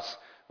protect us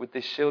with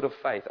this shield of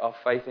faith, our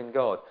faith in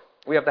God.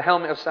 We have the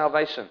helmet of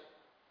salvation.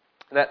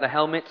 The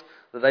helmet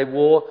that they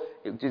wore,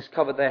 it just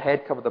covered their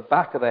head, covered the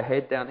back of their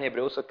head down here, but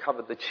it also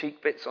covered the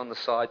cheek bits on the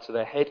side. So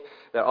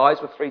their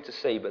eyes were free to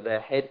see, but their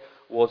head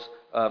was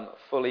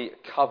fully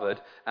covered.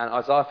 And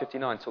Isaiah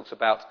 59 talks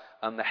about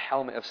the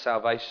helmet of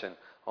salvation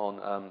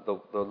on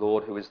the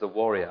Lord who is the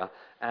warrior.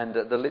 And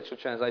the literal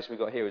translation we've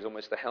got here is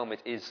almost the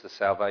helmet is the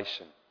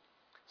salvation.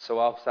 So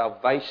our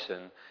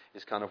salvation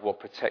is kind of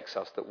what protects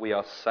us, that we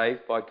are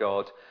saved by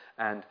God,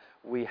 and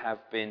we have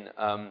been,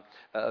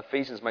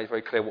 Ephesians makes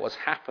very clear what has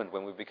happened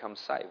when we become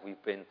saved.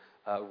 We've been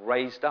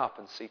raised up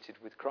and seated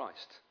with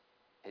Christ,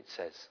 it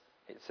says.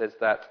 It says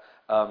that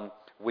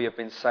we have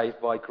been saved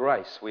by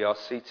grace. We are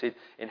seated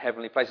in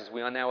heavenly places.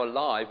 We are now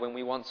alive when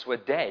we once were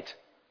dead.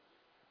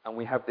 And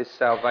we have this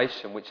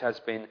salvation which has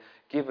been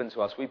given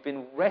to us. We've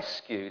been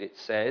rescued, it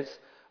says,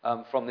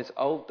 from this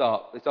old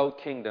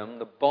kingdom,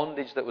 the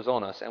bondage that was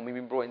on us, and we've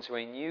been brought into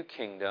a new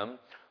kingdom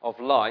of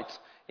light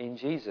in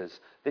Jesus.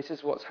 This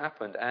is what's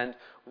happened, and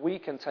we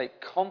can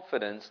take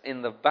confidence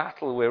in the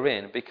battle we're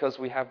in because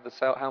we have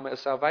the helmet of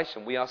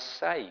salvation. We are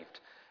saved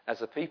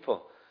as a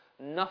people.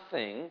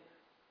 Nothing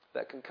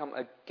that can come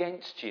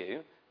against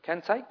you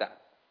can take that.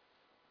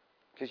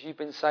 Because you've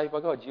been saved by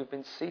God. You've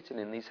been seated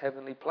in these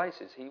heavenly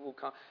places. He will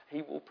come.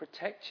 He will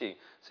protect you.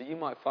 So you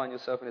might find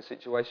yourself in a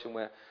situation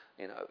where,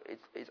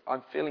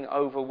 I'm feeling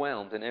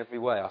overwhelmed in every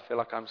way. I feel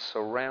like I'm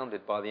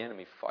surrounded by the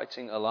enemy,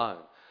 fighting alone.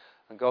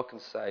 And God can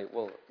say,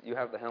 well, you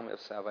have the helmet of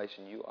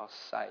salvation. You are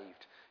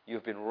saved. You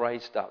have been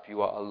raised up.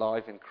 You are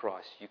alive in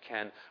Christ. You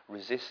can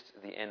resist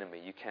the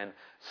enemy. You can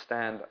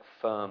stand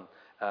firm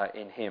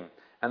in him.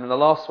 And then the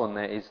last one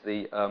there is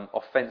the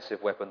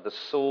offensive weapon, the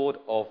sword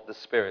of the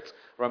Spirit.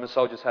 Roman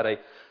soldiers had a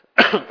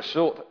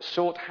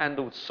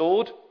short-handled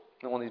sword,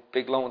 not one of these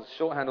big long ones,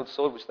 short-handled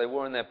sword which they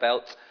wore in their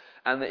belts,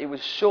 and it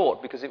was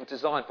short because it was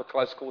designed for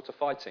close quarter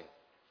fighting.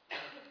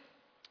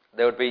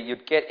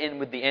 You'd get in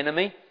with the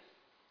enemy,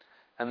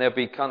 and there'd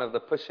be kind of the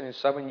pushing and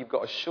shoving. You've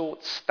got a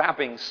short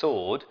stabbing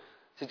sword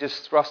to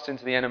just thrust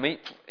into the enemy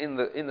in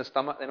the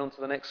stomach, then onto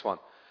the next one.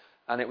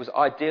 And it was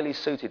ideally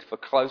suited for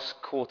close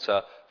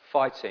quarter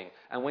fighting.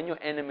 And when your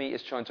enemy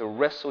is trying to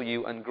wrestle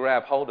you and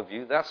grab hold of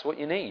you, that's what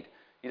you need.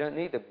 You don't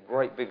need the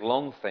great big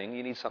long thing.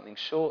 You need something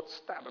short,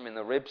 stab them in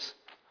the ribs,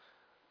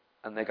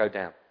 and they go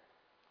down.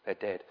 They're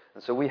dead.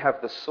 And so we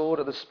have the sword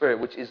of the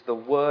Spirit, which is the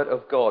word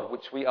of God,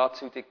 which we are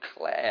to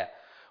declare.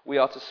 We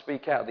are to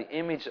speak out. The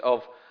image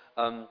of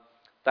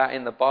that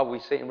in the Bible, we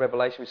see it in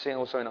Revelation, we see it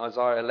also in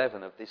Isaiah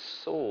 11, of this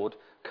sword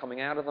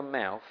coming out of the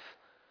mouth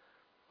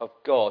of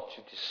God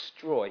to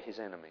destroy his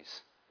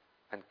enemies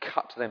and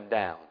cut them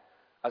down.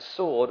 A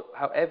sword,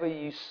 however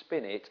you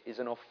spin it, is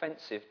an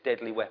offensive,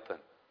 deadly weapon.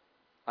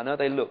 I know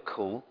they look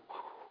cool,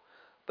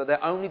 but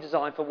they're only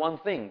designed for one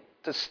thing,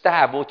 to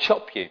stab or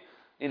chop you.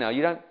 You know,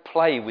 you don't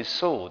play with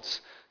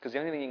swords, because the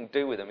only thing you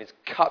can do with them is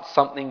cut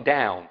something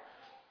down.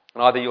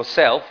 And either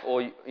yourself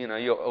or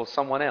or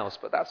someone else.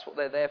 But that's what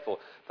they're there for.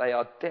 They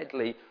are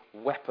deadly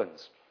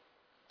weapons.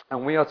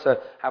 And we are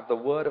to have the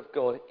word of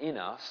God in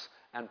us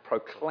and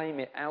proclaim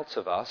it out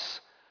of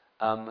us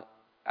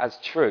as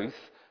truth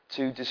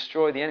to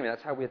destroy the enemy.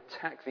 That's how we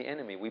attack the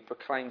enemy. We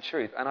proclaim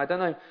truth. And I don't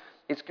know,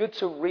 it's good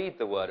to read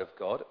the word of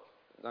God.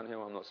 Don't hear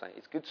what I'm not saying.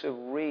 It's good to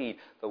read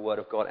the word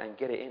of God and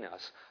get it in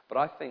us. But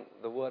I think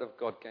the word of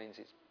God gains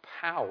its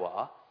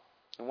power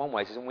in one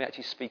way is when we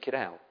actually speak it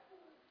out.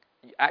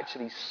 You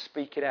actually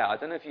speak it out. I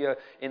don't know if you're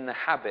in the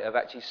habit of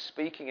actually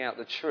speaking out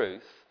the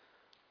truth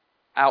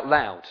out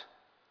loud.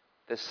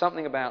 There's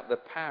something about the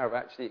power of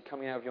actually it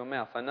coming out of your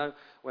mouth. I know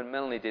when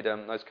Melanie did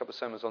those couple of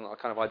sermons on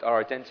kind of our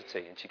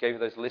identity, and she gave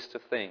those list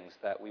of things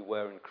that we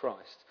were in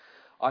Christ,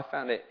 I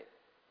found it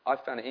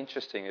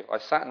interesting. I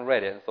sat and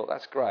read it and thought,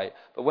 that's great.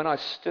 But when I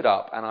stood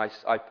up and I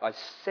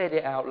said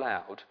it out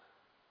loud,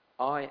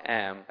 I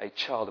am a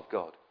child of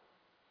God.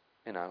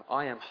 You know,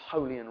 I am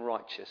holy and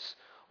righteous.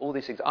 All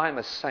these things. I am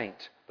a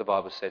saint, the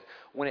Bible said.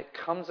 When it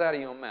comes out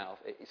of your mouth,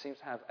 it seems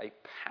to have a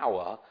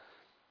power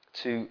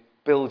to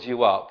build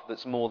you up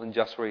that's more than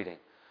just reading.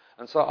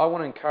 And so I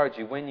want to encourage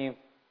you, when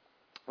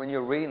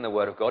you're reading the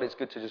Word of God, it's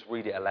good to just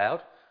read it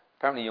aloud.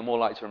 Apparently you're more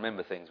likely to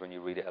remember things when you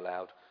read it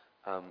aloud.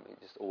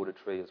 It's just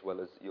auditory as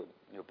well as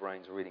your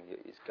brain's reading it.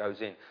 It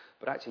goes in.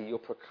 But actually you're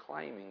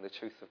proclaiming the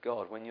truth of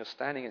God. When you're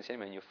standing against the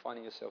enemy and you're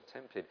finding yourself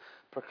tempted,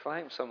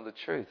 proclaim some of the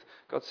truth.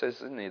 God says,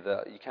 doesn't he,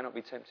 that you cannot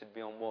be tempted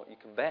beyond what you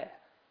can bear.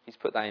 He's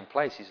put that in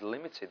place. He's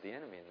limited the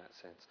enemy in that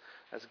sense.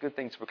 That's a good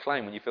thing to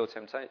proclaim when you feel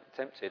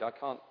tempted. I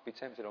can't be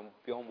tempted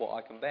beyond what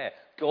I can bear.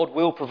 God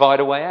will provide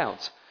a way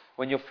out.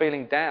 When you're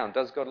feeling down,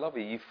 does God love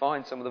you? You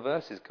find some of the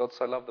verses. God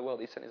so loved the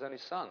world, he sent his only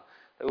son.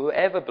 That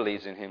whoever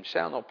believes in him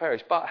shall not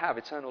perish, but have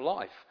eternal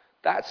life.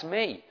 That's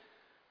me.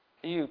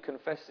 He who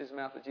confesses his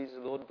mouth that Jesus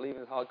is Lord and believes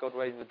in his heart God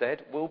raised from the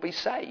dead will be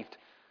saved.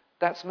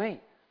 That's me.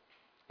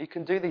 You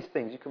can do these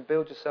things. You can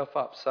build yourself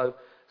up. So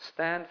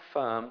stand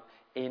firm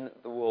in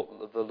the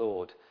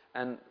Lord.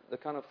 And the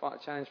kind of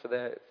challenge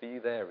for you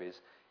there is,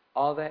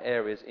 are there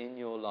areas in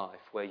your life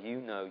where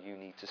you know you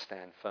need to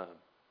stand firm?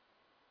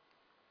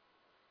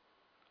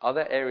 Are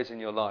there areas in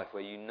your life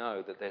where you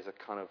know that there's a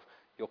kind of,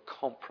 you're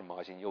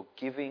compromising, you're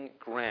giving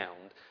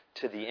ground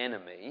to the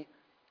enemy,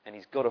 and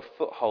he's got a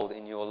foothold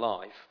in your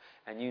life,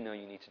 and you know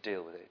you need to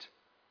deal with it?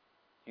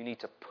 You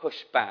need to push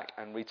back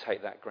and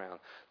retake that ground,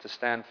 to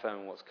stand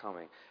firm in what's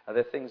coming. Are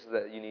there things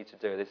that you need to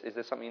do? Is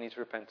there something you need to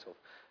repent of?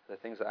 Are there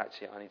things that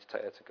actually I need to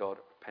take that to God,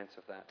 repent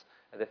of that?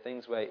 Are there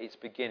things where it's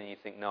beginning, you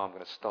think, no, I'm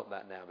going to stop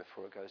that now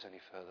before it goes any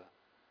further?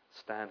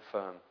 Stand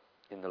firm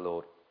in the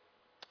Lord.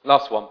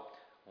 Last one,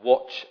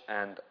 watch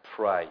and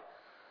pray.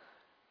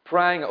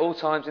 Praying at all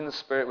times in the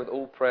Spirit with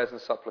all prayers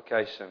and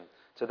supplication.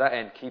 To that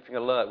end, keeping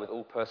alert with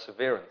all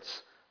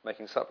perseverance,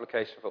 making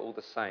supplication for all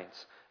the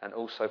saints, and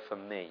also for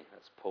me,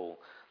 that's Paul,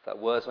 that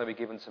words may be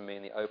given to me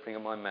in the opening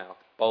of my mouth,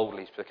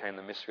 boldly to proclaim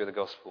the mystery of the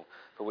gospel,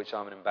 for which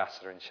I'm an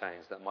ambassador in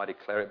chains, that I might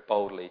declare it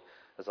boldly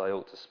as I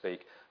ought to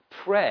speak.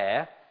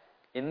 Prayer,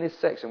 in this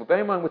section,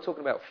 bear in mind we're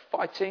talking about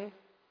fighting,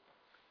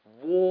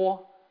 war,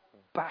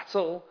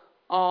 battle,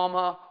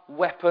 armour,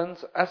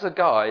 weapons. As a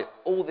guy,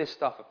 all this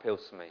stuff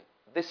appeals to me.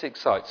 This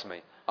excites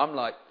me. I'm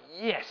like,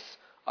 yes,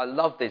 I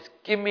love this.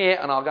 Give me it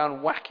and I'll go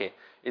and whack it,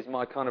 is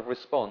my kind of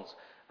response.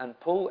 And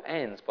Paul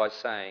ends by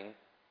saying,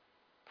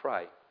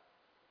 pray.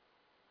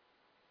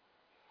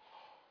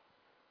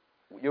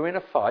 You're in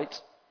a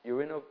fight,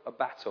 you're in a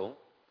battle,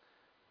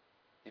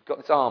 you've got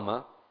this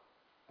armour,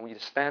 I want you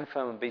to stand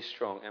firm and be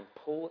strong. And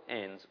Paul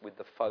ends with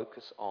the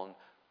focus on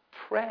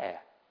prayer.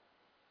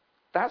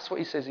 That's what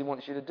he says he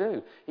wants you to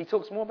do. He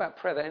talks more about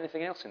prayer than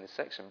anything else in this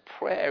section.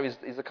 Prayer is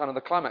the kind of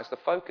the climax, the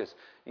focus.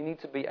 You need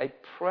to be a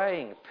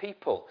praying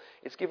people.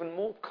 It's given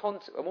more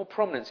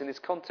prominence in this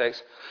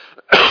context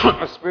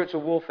of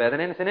spiritual warfare than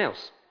anything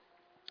else.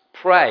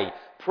 Pray,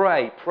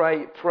 pray,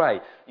 pray, pray.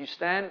 You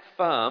stand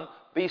firm,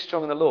 be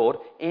strong in the Lord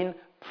in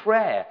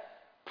prayer.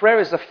 Prayer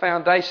is the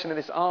foundation of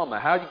this armour.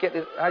 How do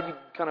you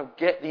kind of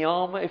get the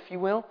armour, if you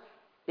will?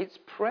 It's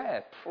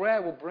prayer.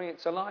 Prayer will bring it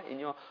to light in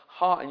your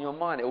heart and your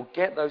mind. It will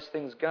get those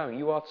things going.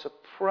 You are to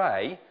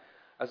pray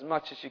as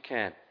much as you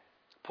can.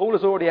 Paul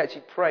has already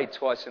actually prayed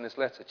twice in this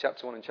letter,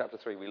 chapter 1 and chapter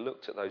 3. We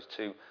looked at those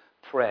two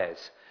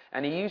prayers.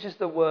 And he uses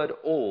the word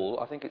all,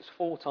 I think it's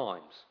 4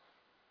 times.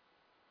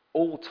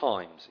 All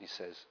times, he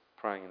says,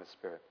 praying in the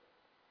Spirit.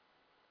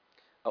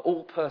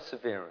 All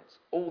perseverance,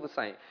 all the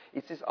same.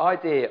 It's this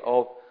idea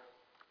of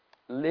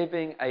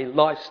living a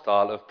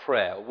lifestyle of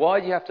prayer. Why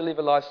do you have to live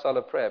a lifestyle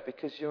of prayer?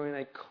 Because you're in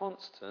a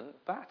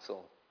constant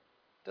battle.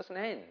 It doesn't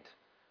end.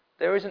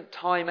 There isn't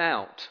time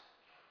out.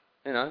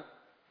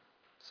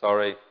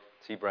 Sorry,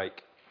 tea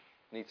break.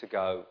 Need to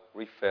go,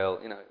 refill.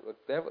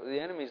 The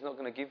enemy's not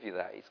going to give you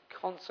that. He's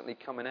constantly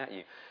coming at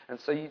you. And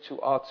so you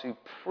two are to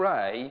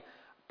pray.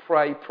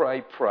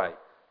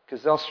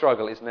 Because our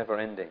struggle is never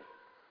ending.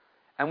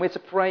 And we're to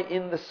pray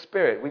in the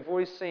Spirit. We've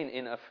already seen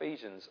in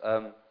Ephesians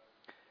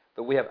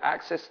that we have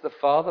access to the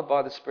Father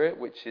by the Spirit,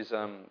 which is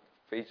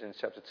Ephesians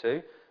chapter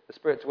 2. The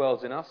Spirit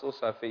dwells in us,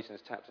 also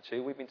Ephesians chapter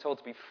 2. We've been told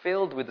to be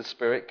filled with the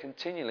Spirit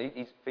continually,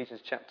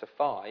 Ephesians chapter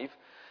 5.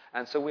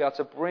 And so we are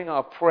to bring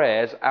our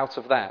prayers out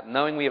of that,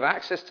 knowing we have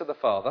access to the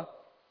Father.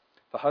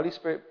 The Holy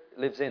Spirit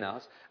lives in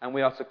us, and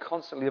we are to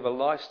constantly live a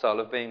lifestyle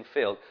of being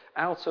filled.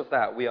 Out of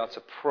that, we are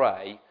to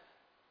pray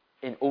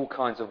in all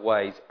kinds of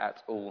ways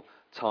at all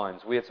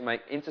times. We are to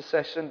make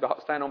intercession,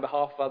 stand on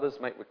behalf of others,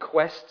 make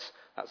requests,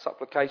 that's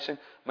supplication,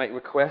 make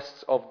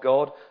requests of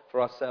God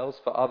for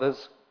ourselves, for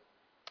others,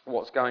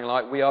 what's going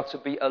on. We are to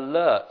be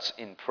alert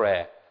in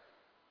prayer,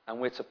 and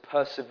we're to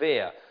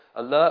persevere.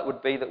 Alert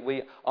would be that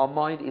our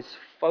mind is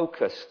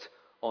focused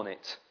on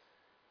it.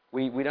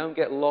 We don't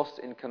get lost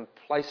in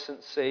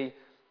complacency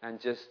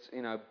and just,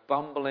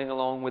 bumbling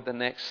along with the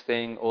next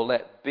thing, or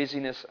let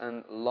busyness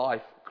and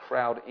life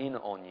crowd in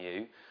on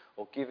you,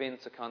 or give in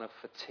to kind of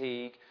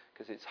fatigue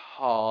because it's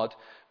hard.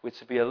 We're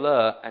to be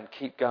alert and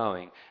keep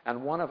going.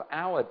 And one of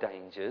our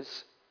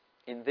dangers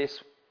in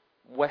this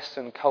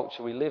Western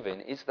culture we live in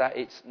is that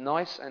it's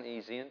nice and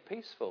easy and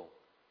peaceful.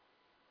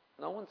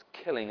 No one's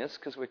killing us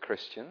because we're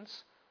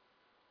Christians.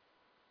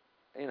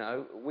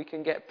 We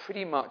can get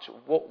pretty much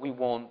what we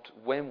want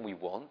when we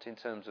want in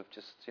terms of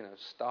just,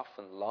 stuff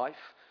and life.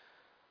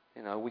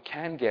 We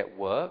can get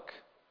work,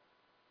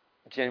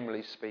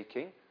 generally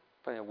speaking.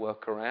 Plenty of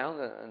work around,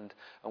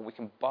 and we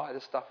can buy the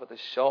stuff at the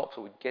shops,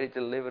 or we get it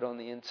delivered on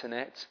the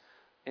internet.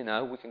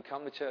 We can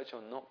come to church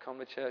or not come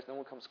to church. No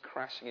one comes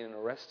crashing in and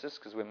arrests us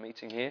because we're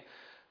meeting here.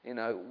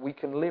 We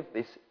can live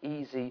this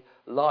easy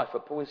life.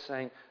 But Paul is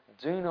saying,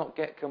 do not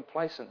get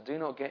complacent. Do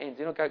not get in.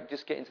 Do not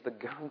just get into the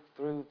going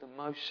through the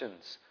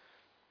motions.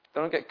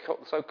 Don't get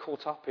so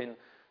caught up in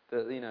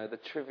the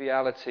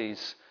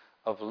trivialities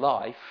of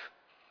life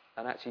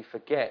and actually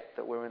forget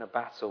that we're in a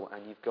battle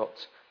and you've got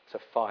to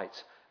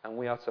fight. And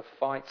we are to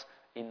fight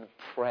in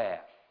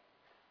prayer.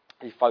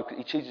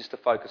 He chooses to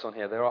focus on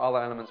here. There are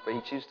other elements, but he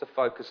chooses to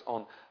focus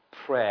on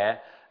prayer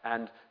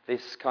and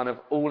this kind of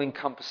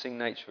all-encompassing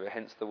nature,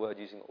 hence the word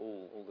using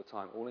all the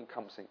time,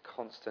 all-encompassing,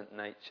 constant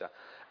nature.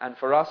 And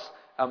for us,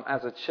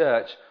 as a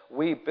church,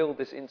 we build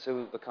this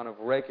into the kind of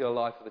regular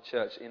life of the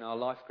church in our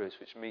life groups,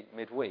 which meet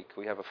midweek.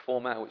 We have a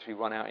format which we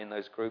run out in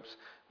those groups.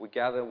 We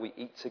gather, we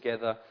eat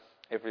together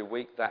every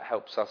week. That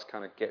helps us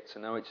kind of get to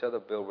know each other,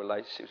 build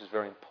relationships. It's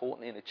very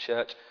important in a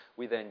church.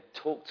 We then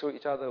talk to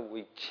each other,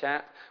 we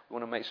chat. We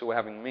want to make sure we're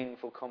having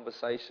meaningful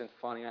conversation,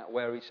 finding out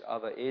where each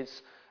other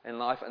is in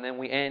life. And then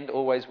we end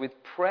always with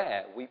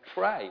prayer. We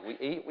pray. We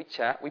eat, we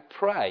chat, we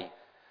pray.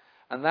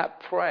 And that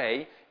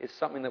pray is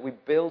something that we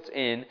built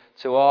in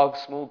to our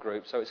small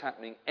group. So it's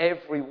happening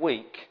every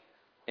week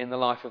in the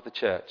life of the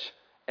church.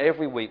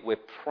 Every week we're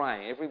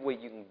praying. Every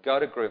week you can go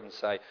to group and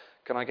say,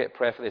 can I get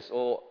prayer for this?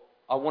 Or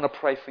I want to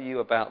pray for you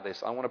about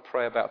this. I want to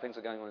pray about things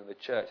that are going on in the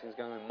church, things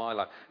going on in my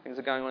life, things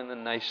that are going on in the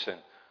nation,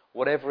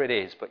 whatever it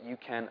is. But you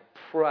can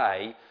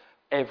pray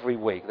every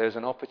week. There's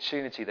an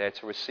opportunity there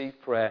to receive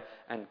prayer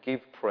and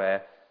give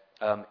prayer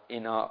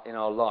in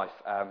our life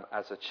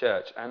as a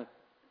church. And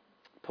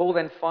Paul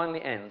then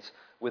finally ends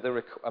with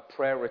a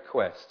prayer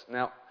request.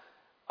 Now,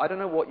 I don't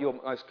know what your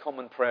most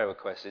common prayer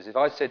request is. If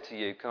I said to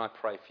you, can I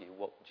pray for you,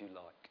 what would you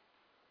like?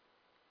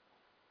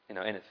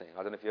 Anything.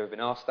 I don't know if you've ever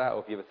been asked that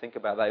or if you ever think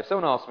about that. If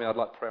someone asked me, I'd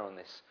like prayer on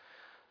this.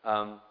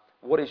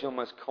 What is your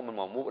most common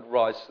one? What would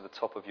rise to the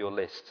top of your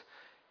list?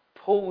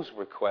 Paul's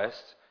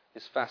request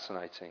is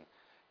fascinating.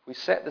 We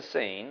set the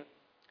scene.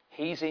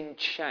 He's in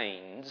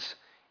chains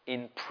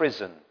in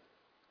prison.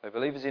 I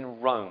believe he's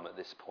in Rome at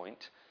this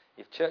point.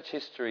 If church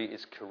history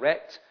is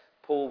correct,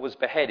 Paul was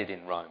beheaded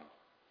in Rome.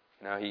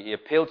 He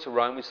appealed to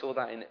Rome. We saw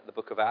that in the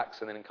book of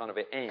Acts, and then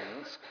it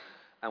ends.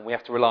 And we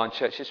have to rely on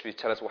church history to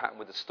tell us what happened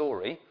with the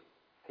story.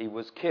 He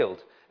was killed,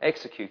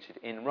 executed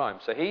in Rome.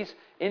 So he's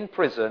in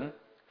prison,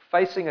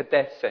 facing a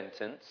death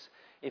sentence.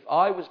 If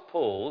I was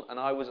Paul and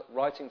I was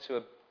writing to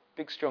a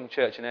big, strong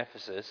church in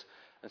Ephesus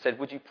and said,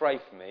 would you pray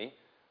for me?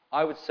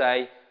 I would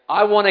say,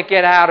 I want to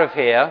get out of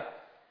here.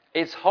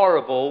 It's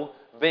horrible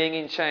being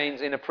in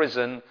chains in a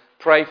prison.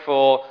 Pray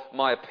for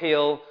my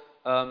appeal,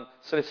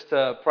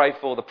 solicitor, pray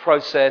for the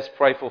process,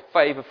 pray for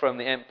favour from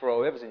the emperor,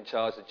 whoever's in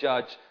charge, the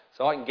judge,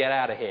 so I can get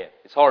out of here.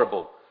 It's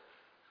horrible.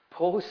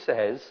 Paul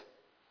says,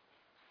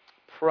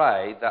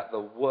 pray that the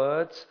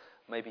words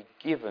may be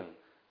given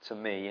to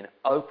me in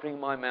opening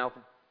my mouth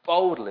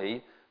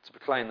boldly to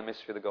proclaim the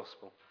mystery of the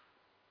gospel.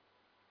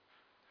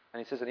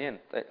 And he says at the end,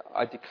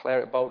 I declare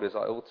it boldly as I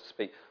ought to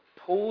speak.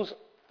 Paul's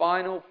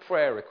final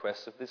prayer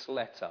request of this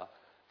letter,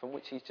 from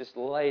which he's just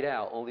laid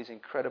out all these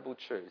incredible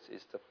truths,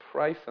 is to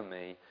pray for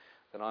me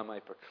that I may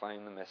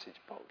proclaim the message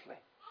boldly.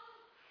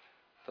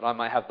 That I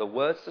may have the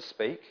words to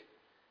speak,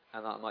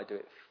 and that I might do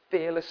it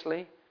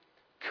fearlessly,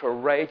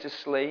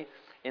 courageously,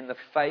 in the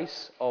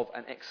face of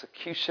an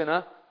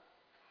executioner,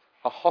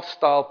 a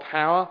hostile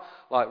power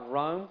like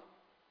Rome.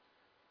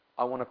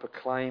 I want to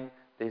proclaim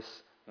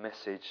this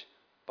message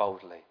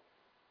boldly.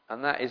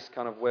 And that is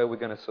kind of where we're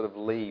going to sort of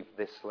leave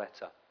this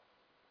letter.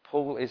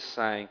 Paul is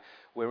saying,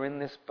 we're in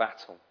this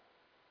battle.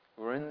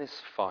 We're in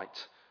this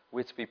fight.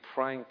 We're to be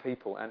praying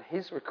people. And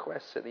his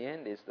request at the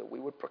end is that we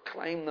would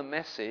proclaim the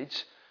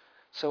message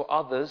so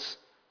others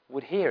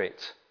would hear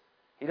it.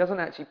 He doesn't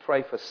actually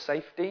pray for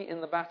safety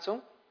in the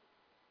battle,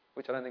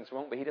 which I don't think is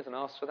wrong, but he doesn't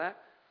ask for that.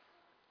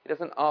 He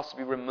doesn't ask to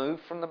be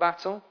removed from the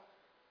battle.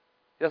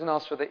 He doesn't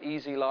ask for the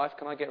easy life.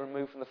 Can I get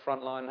removed from the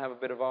front line and have a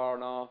bit of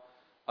R&R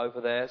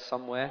over there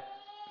somewhere?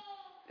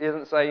 He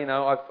doesn't say,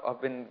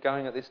 I've been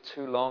going at this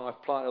too long.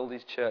 I've planted all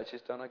these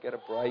churches. Don't I get a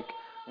break?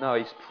 No,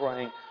 he's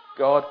praying,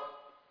 God,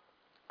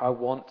 I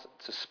want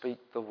to speak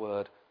the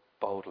word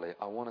boldly.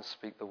 I want to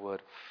speak the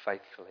word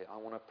faithfully. I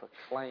want to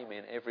proclaim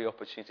in every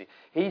opportunity.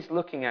 He's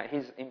looking at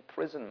his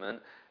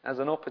imprisonment as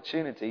an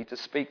opportunity to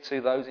speak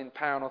to those in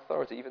power and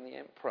authority, even the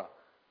emperor.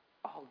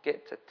 I'll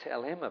get to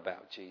tell him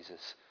about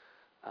Jesus.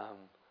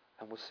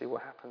 And we'll see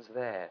what happens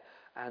there.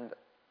 And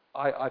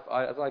as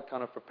I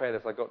kind of prepared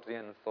this, I got to the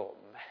end and thought,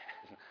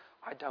 man,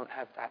 I don't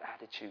have that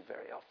attitude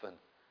very often.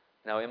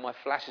 Now, in my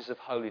flashes of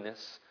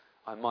holiness,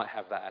 I might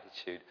have that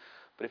attitude.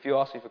 But if you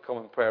ask me for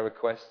common prayer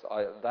requests,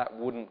 that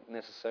wouldn't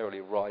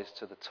necessarily rise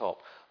to the top.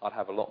 I'd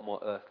have a lot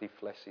more earthly,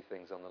 fleshly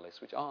things on the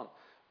list, which aren't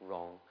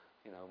wrong.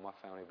 My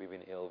family, we've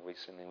been ill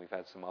recently. We've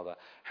had some other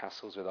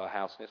hassles with our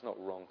house, and it's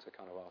not wrong to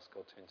kind of ask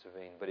God to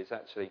intervene. But it's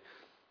actually,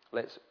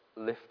 let's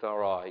lift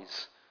our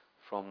eyes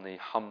from the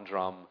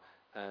humdrum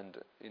and,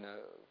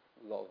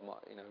 a lot of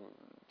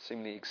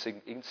seemingly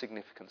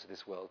insignificance of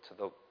this world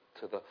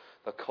to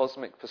the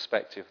cosmic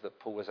perspective that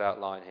Paul has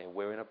outlined here.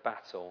 We're in a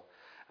battle.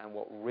 And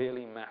what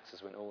really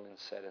matters when all is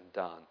said and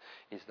done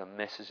is the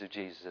message of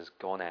Jesus has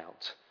gone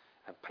out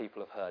and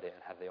people have heard it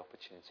and had the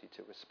opportunity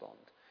to respond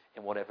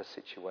in whatever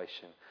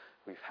situation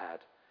we've had.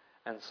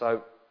 And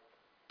so,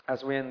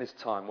 as we end this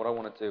time, what I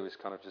want to do is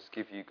kind of just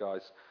give you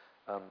guys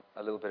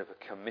a little bit of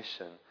a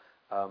commission,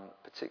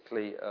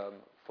 particularly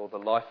for the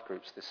life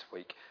groups this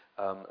week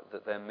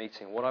that they're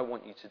meeting. What I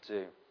want you to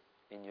do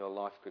in your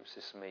life groups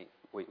this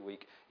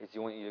week is I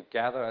want you to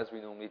gather as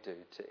we normally do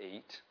to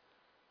eat,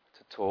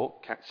 to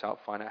talk, catch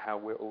up, find out how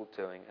we're all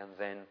doing, and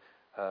then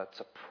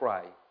to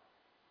pray.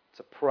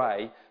 To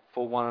pray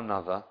for one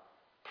another,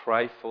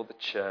 pray for the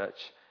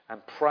church,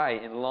 and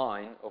pray in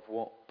line of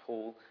what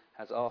Paul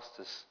has asked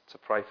us to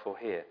pray for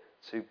here.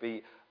 To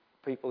be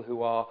people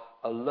who are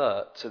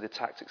alert to the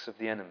tactics of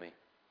the enemy.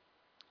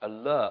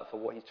 Alert for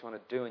what he's trying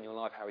to do in your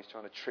life, how he's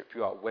trying to trip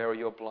you up. Where are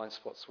your blind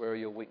spots? Where are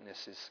your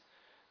weaknesses?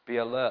 Be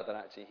alert that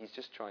actually he's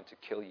just trying to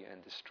kill you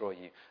and destroy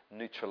you,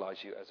 neutralize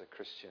you as a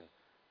Christian.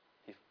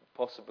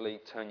 Possibly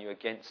turn you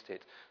against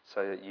it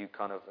so that you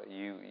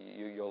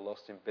you're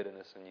lost in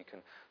bitterness and you can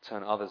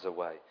turn others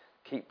away.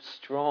 Keep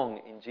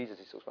strong in Jesus.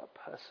 He talks about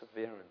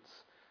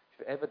perseverance. If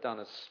you've ever done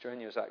a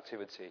strenuous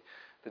activity,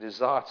 the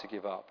desire to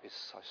give up is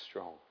so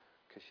strong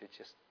because you're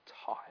just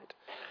tired.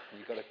 And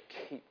you've got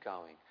to keep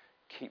going.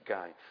 Keep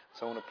going.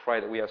 So I want to pray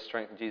that we have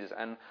strength in Jesus.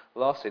 And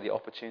lastly, the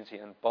opportunity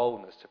and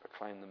boldness to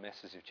proclaim the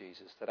message of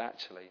Jesus.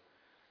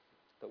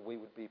 That we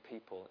would be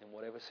people in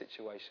whatever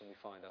situation we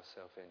find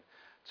ourselves in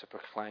to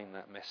proclaim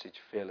that message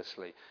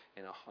fearlessly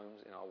in our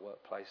homes, in our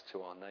workplace,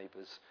 to our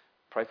neighbours.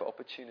 Pray for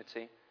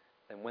opportunity.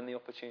 Then when the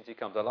opportunity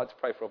comes, I like to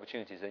pray for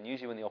opportunities. And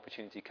usually when the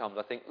opportunity comes,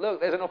 I think,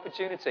 look, there's an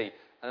opportunity.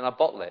 And then I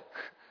bottle it.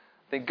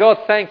 I think, God,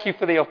 thank you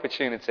for the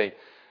opportunity.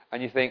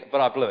 And you think, but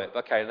I blew it.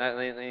 Okay, then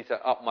I need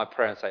to up my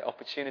prayer and say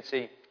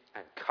opportunity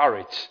and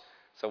courage.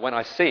 So when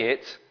I see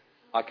it,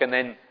 I can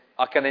then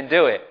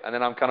do it. And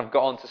then I'm kind of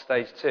got on to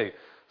stage 2.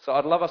 So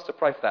I'd love us to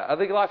pray for that. I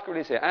think life group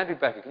is here. Andrew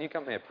Becker, can you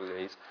come here,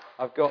 please?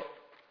 I've got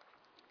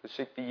the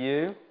sheet for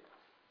you.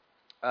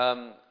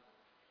 Ben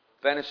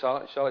and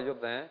Charlotte, you're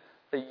there.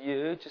 For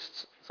you,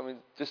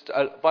 just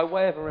by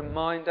way of a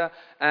reminder.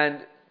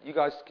 And you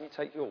guys, can you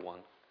take your one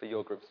for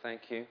your group?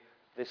 Thank you.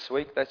 This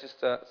week, that's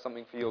just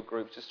something for your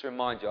group, just to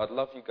remind you. I'd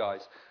love you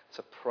guys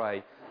to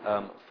pray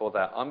for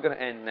that. I'm going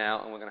to end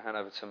now, and we're going to hand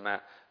over to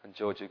Matt and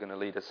George, who are going to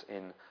lead us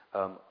in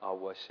our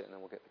worship, and then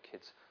we'll get the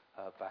kids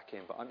back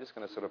in. But I'm just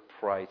going to sort of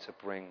pray to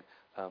bring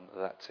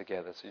that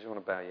together. So you just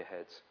want to bow your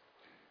heads.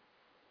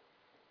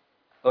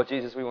 Lord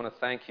Jesus, we want to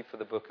thank you for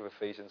the book of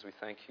Ephesians. We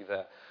thank you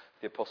that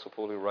the Apostle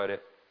Paul who wrote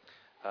it,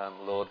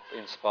 Lord,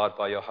 inspired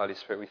by your Holy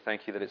Spirit, we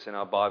thank you that it's in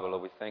our Bible.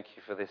 Lord, we thank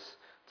you for this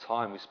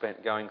time we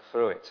spent going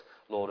through it,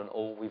 Lord, and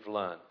all we've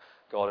learned.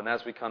 God, and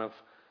as we kind of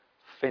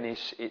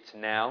finish it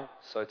now,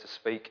 so to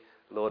speak,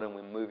 Lord, and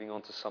we're moving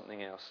on to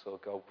something else,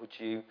 Lord God, would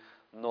you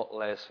not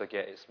let us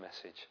forget its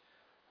message?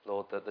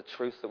 Lord, that the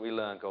truth that we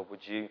learn, God,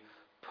 would you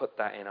put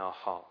that in our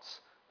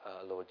hearts,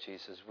 Lord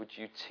Jesus? Would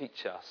you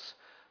teach us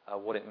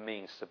what it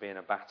means to be in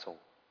a battle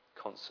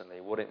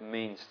constantly, what it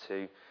means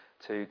to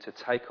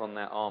take on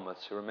that armour,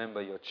 to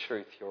remember your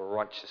truth, your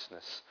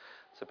righteousness,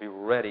 to be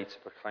ready to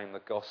proclaim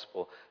the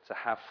gospel, to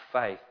have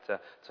faith,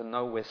 to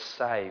know we're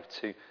saved,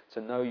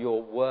 to know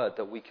your word,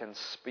 that we can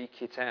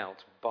speak it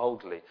out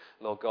boldly,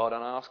 Lord God.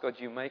 And I ask, God,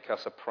 you make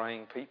us a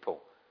praying people,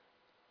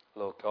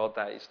 Lord God,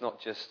 that it's not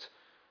just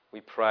we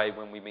pray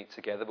when we meet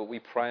together, but we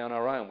pray on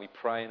our own. We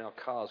pray in our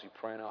cars, we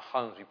pray in our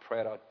homes, we pray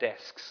at our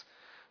desks,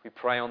 we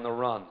pray on the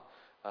run.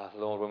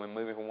 Lord, when we're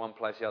moving from one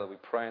place to the other, we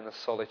pray in the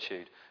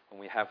solitude when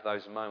we have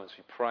those moments.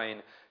 We pray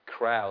in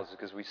crowds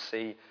because we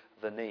see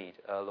the need.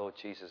 Lord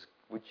Jesus,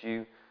 would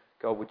you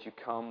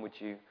come? Would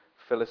you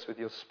fill us with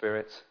your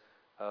Spirit?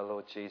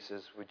 Lord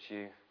Jesus, would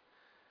you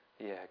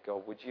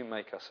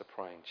make us a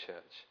praying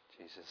church,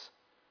 Jesus?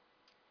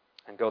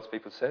 And God's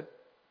people said,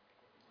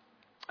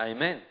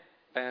 Amen.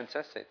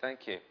 Fantastic.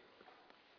 Thank you.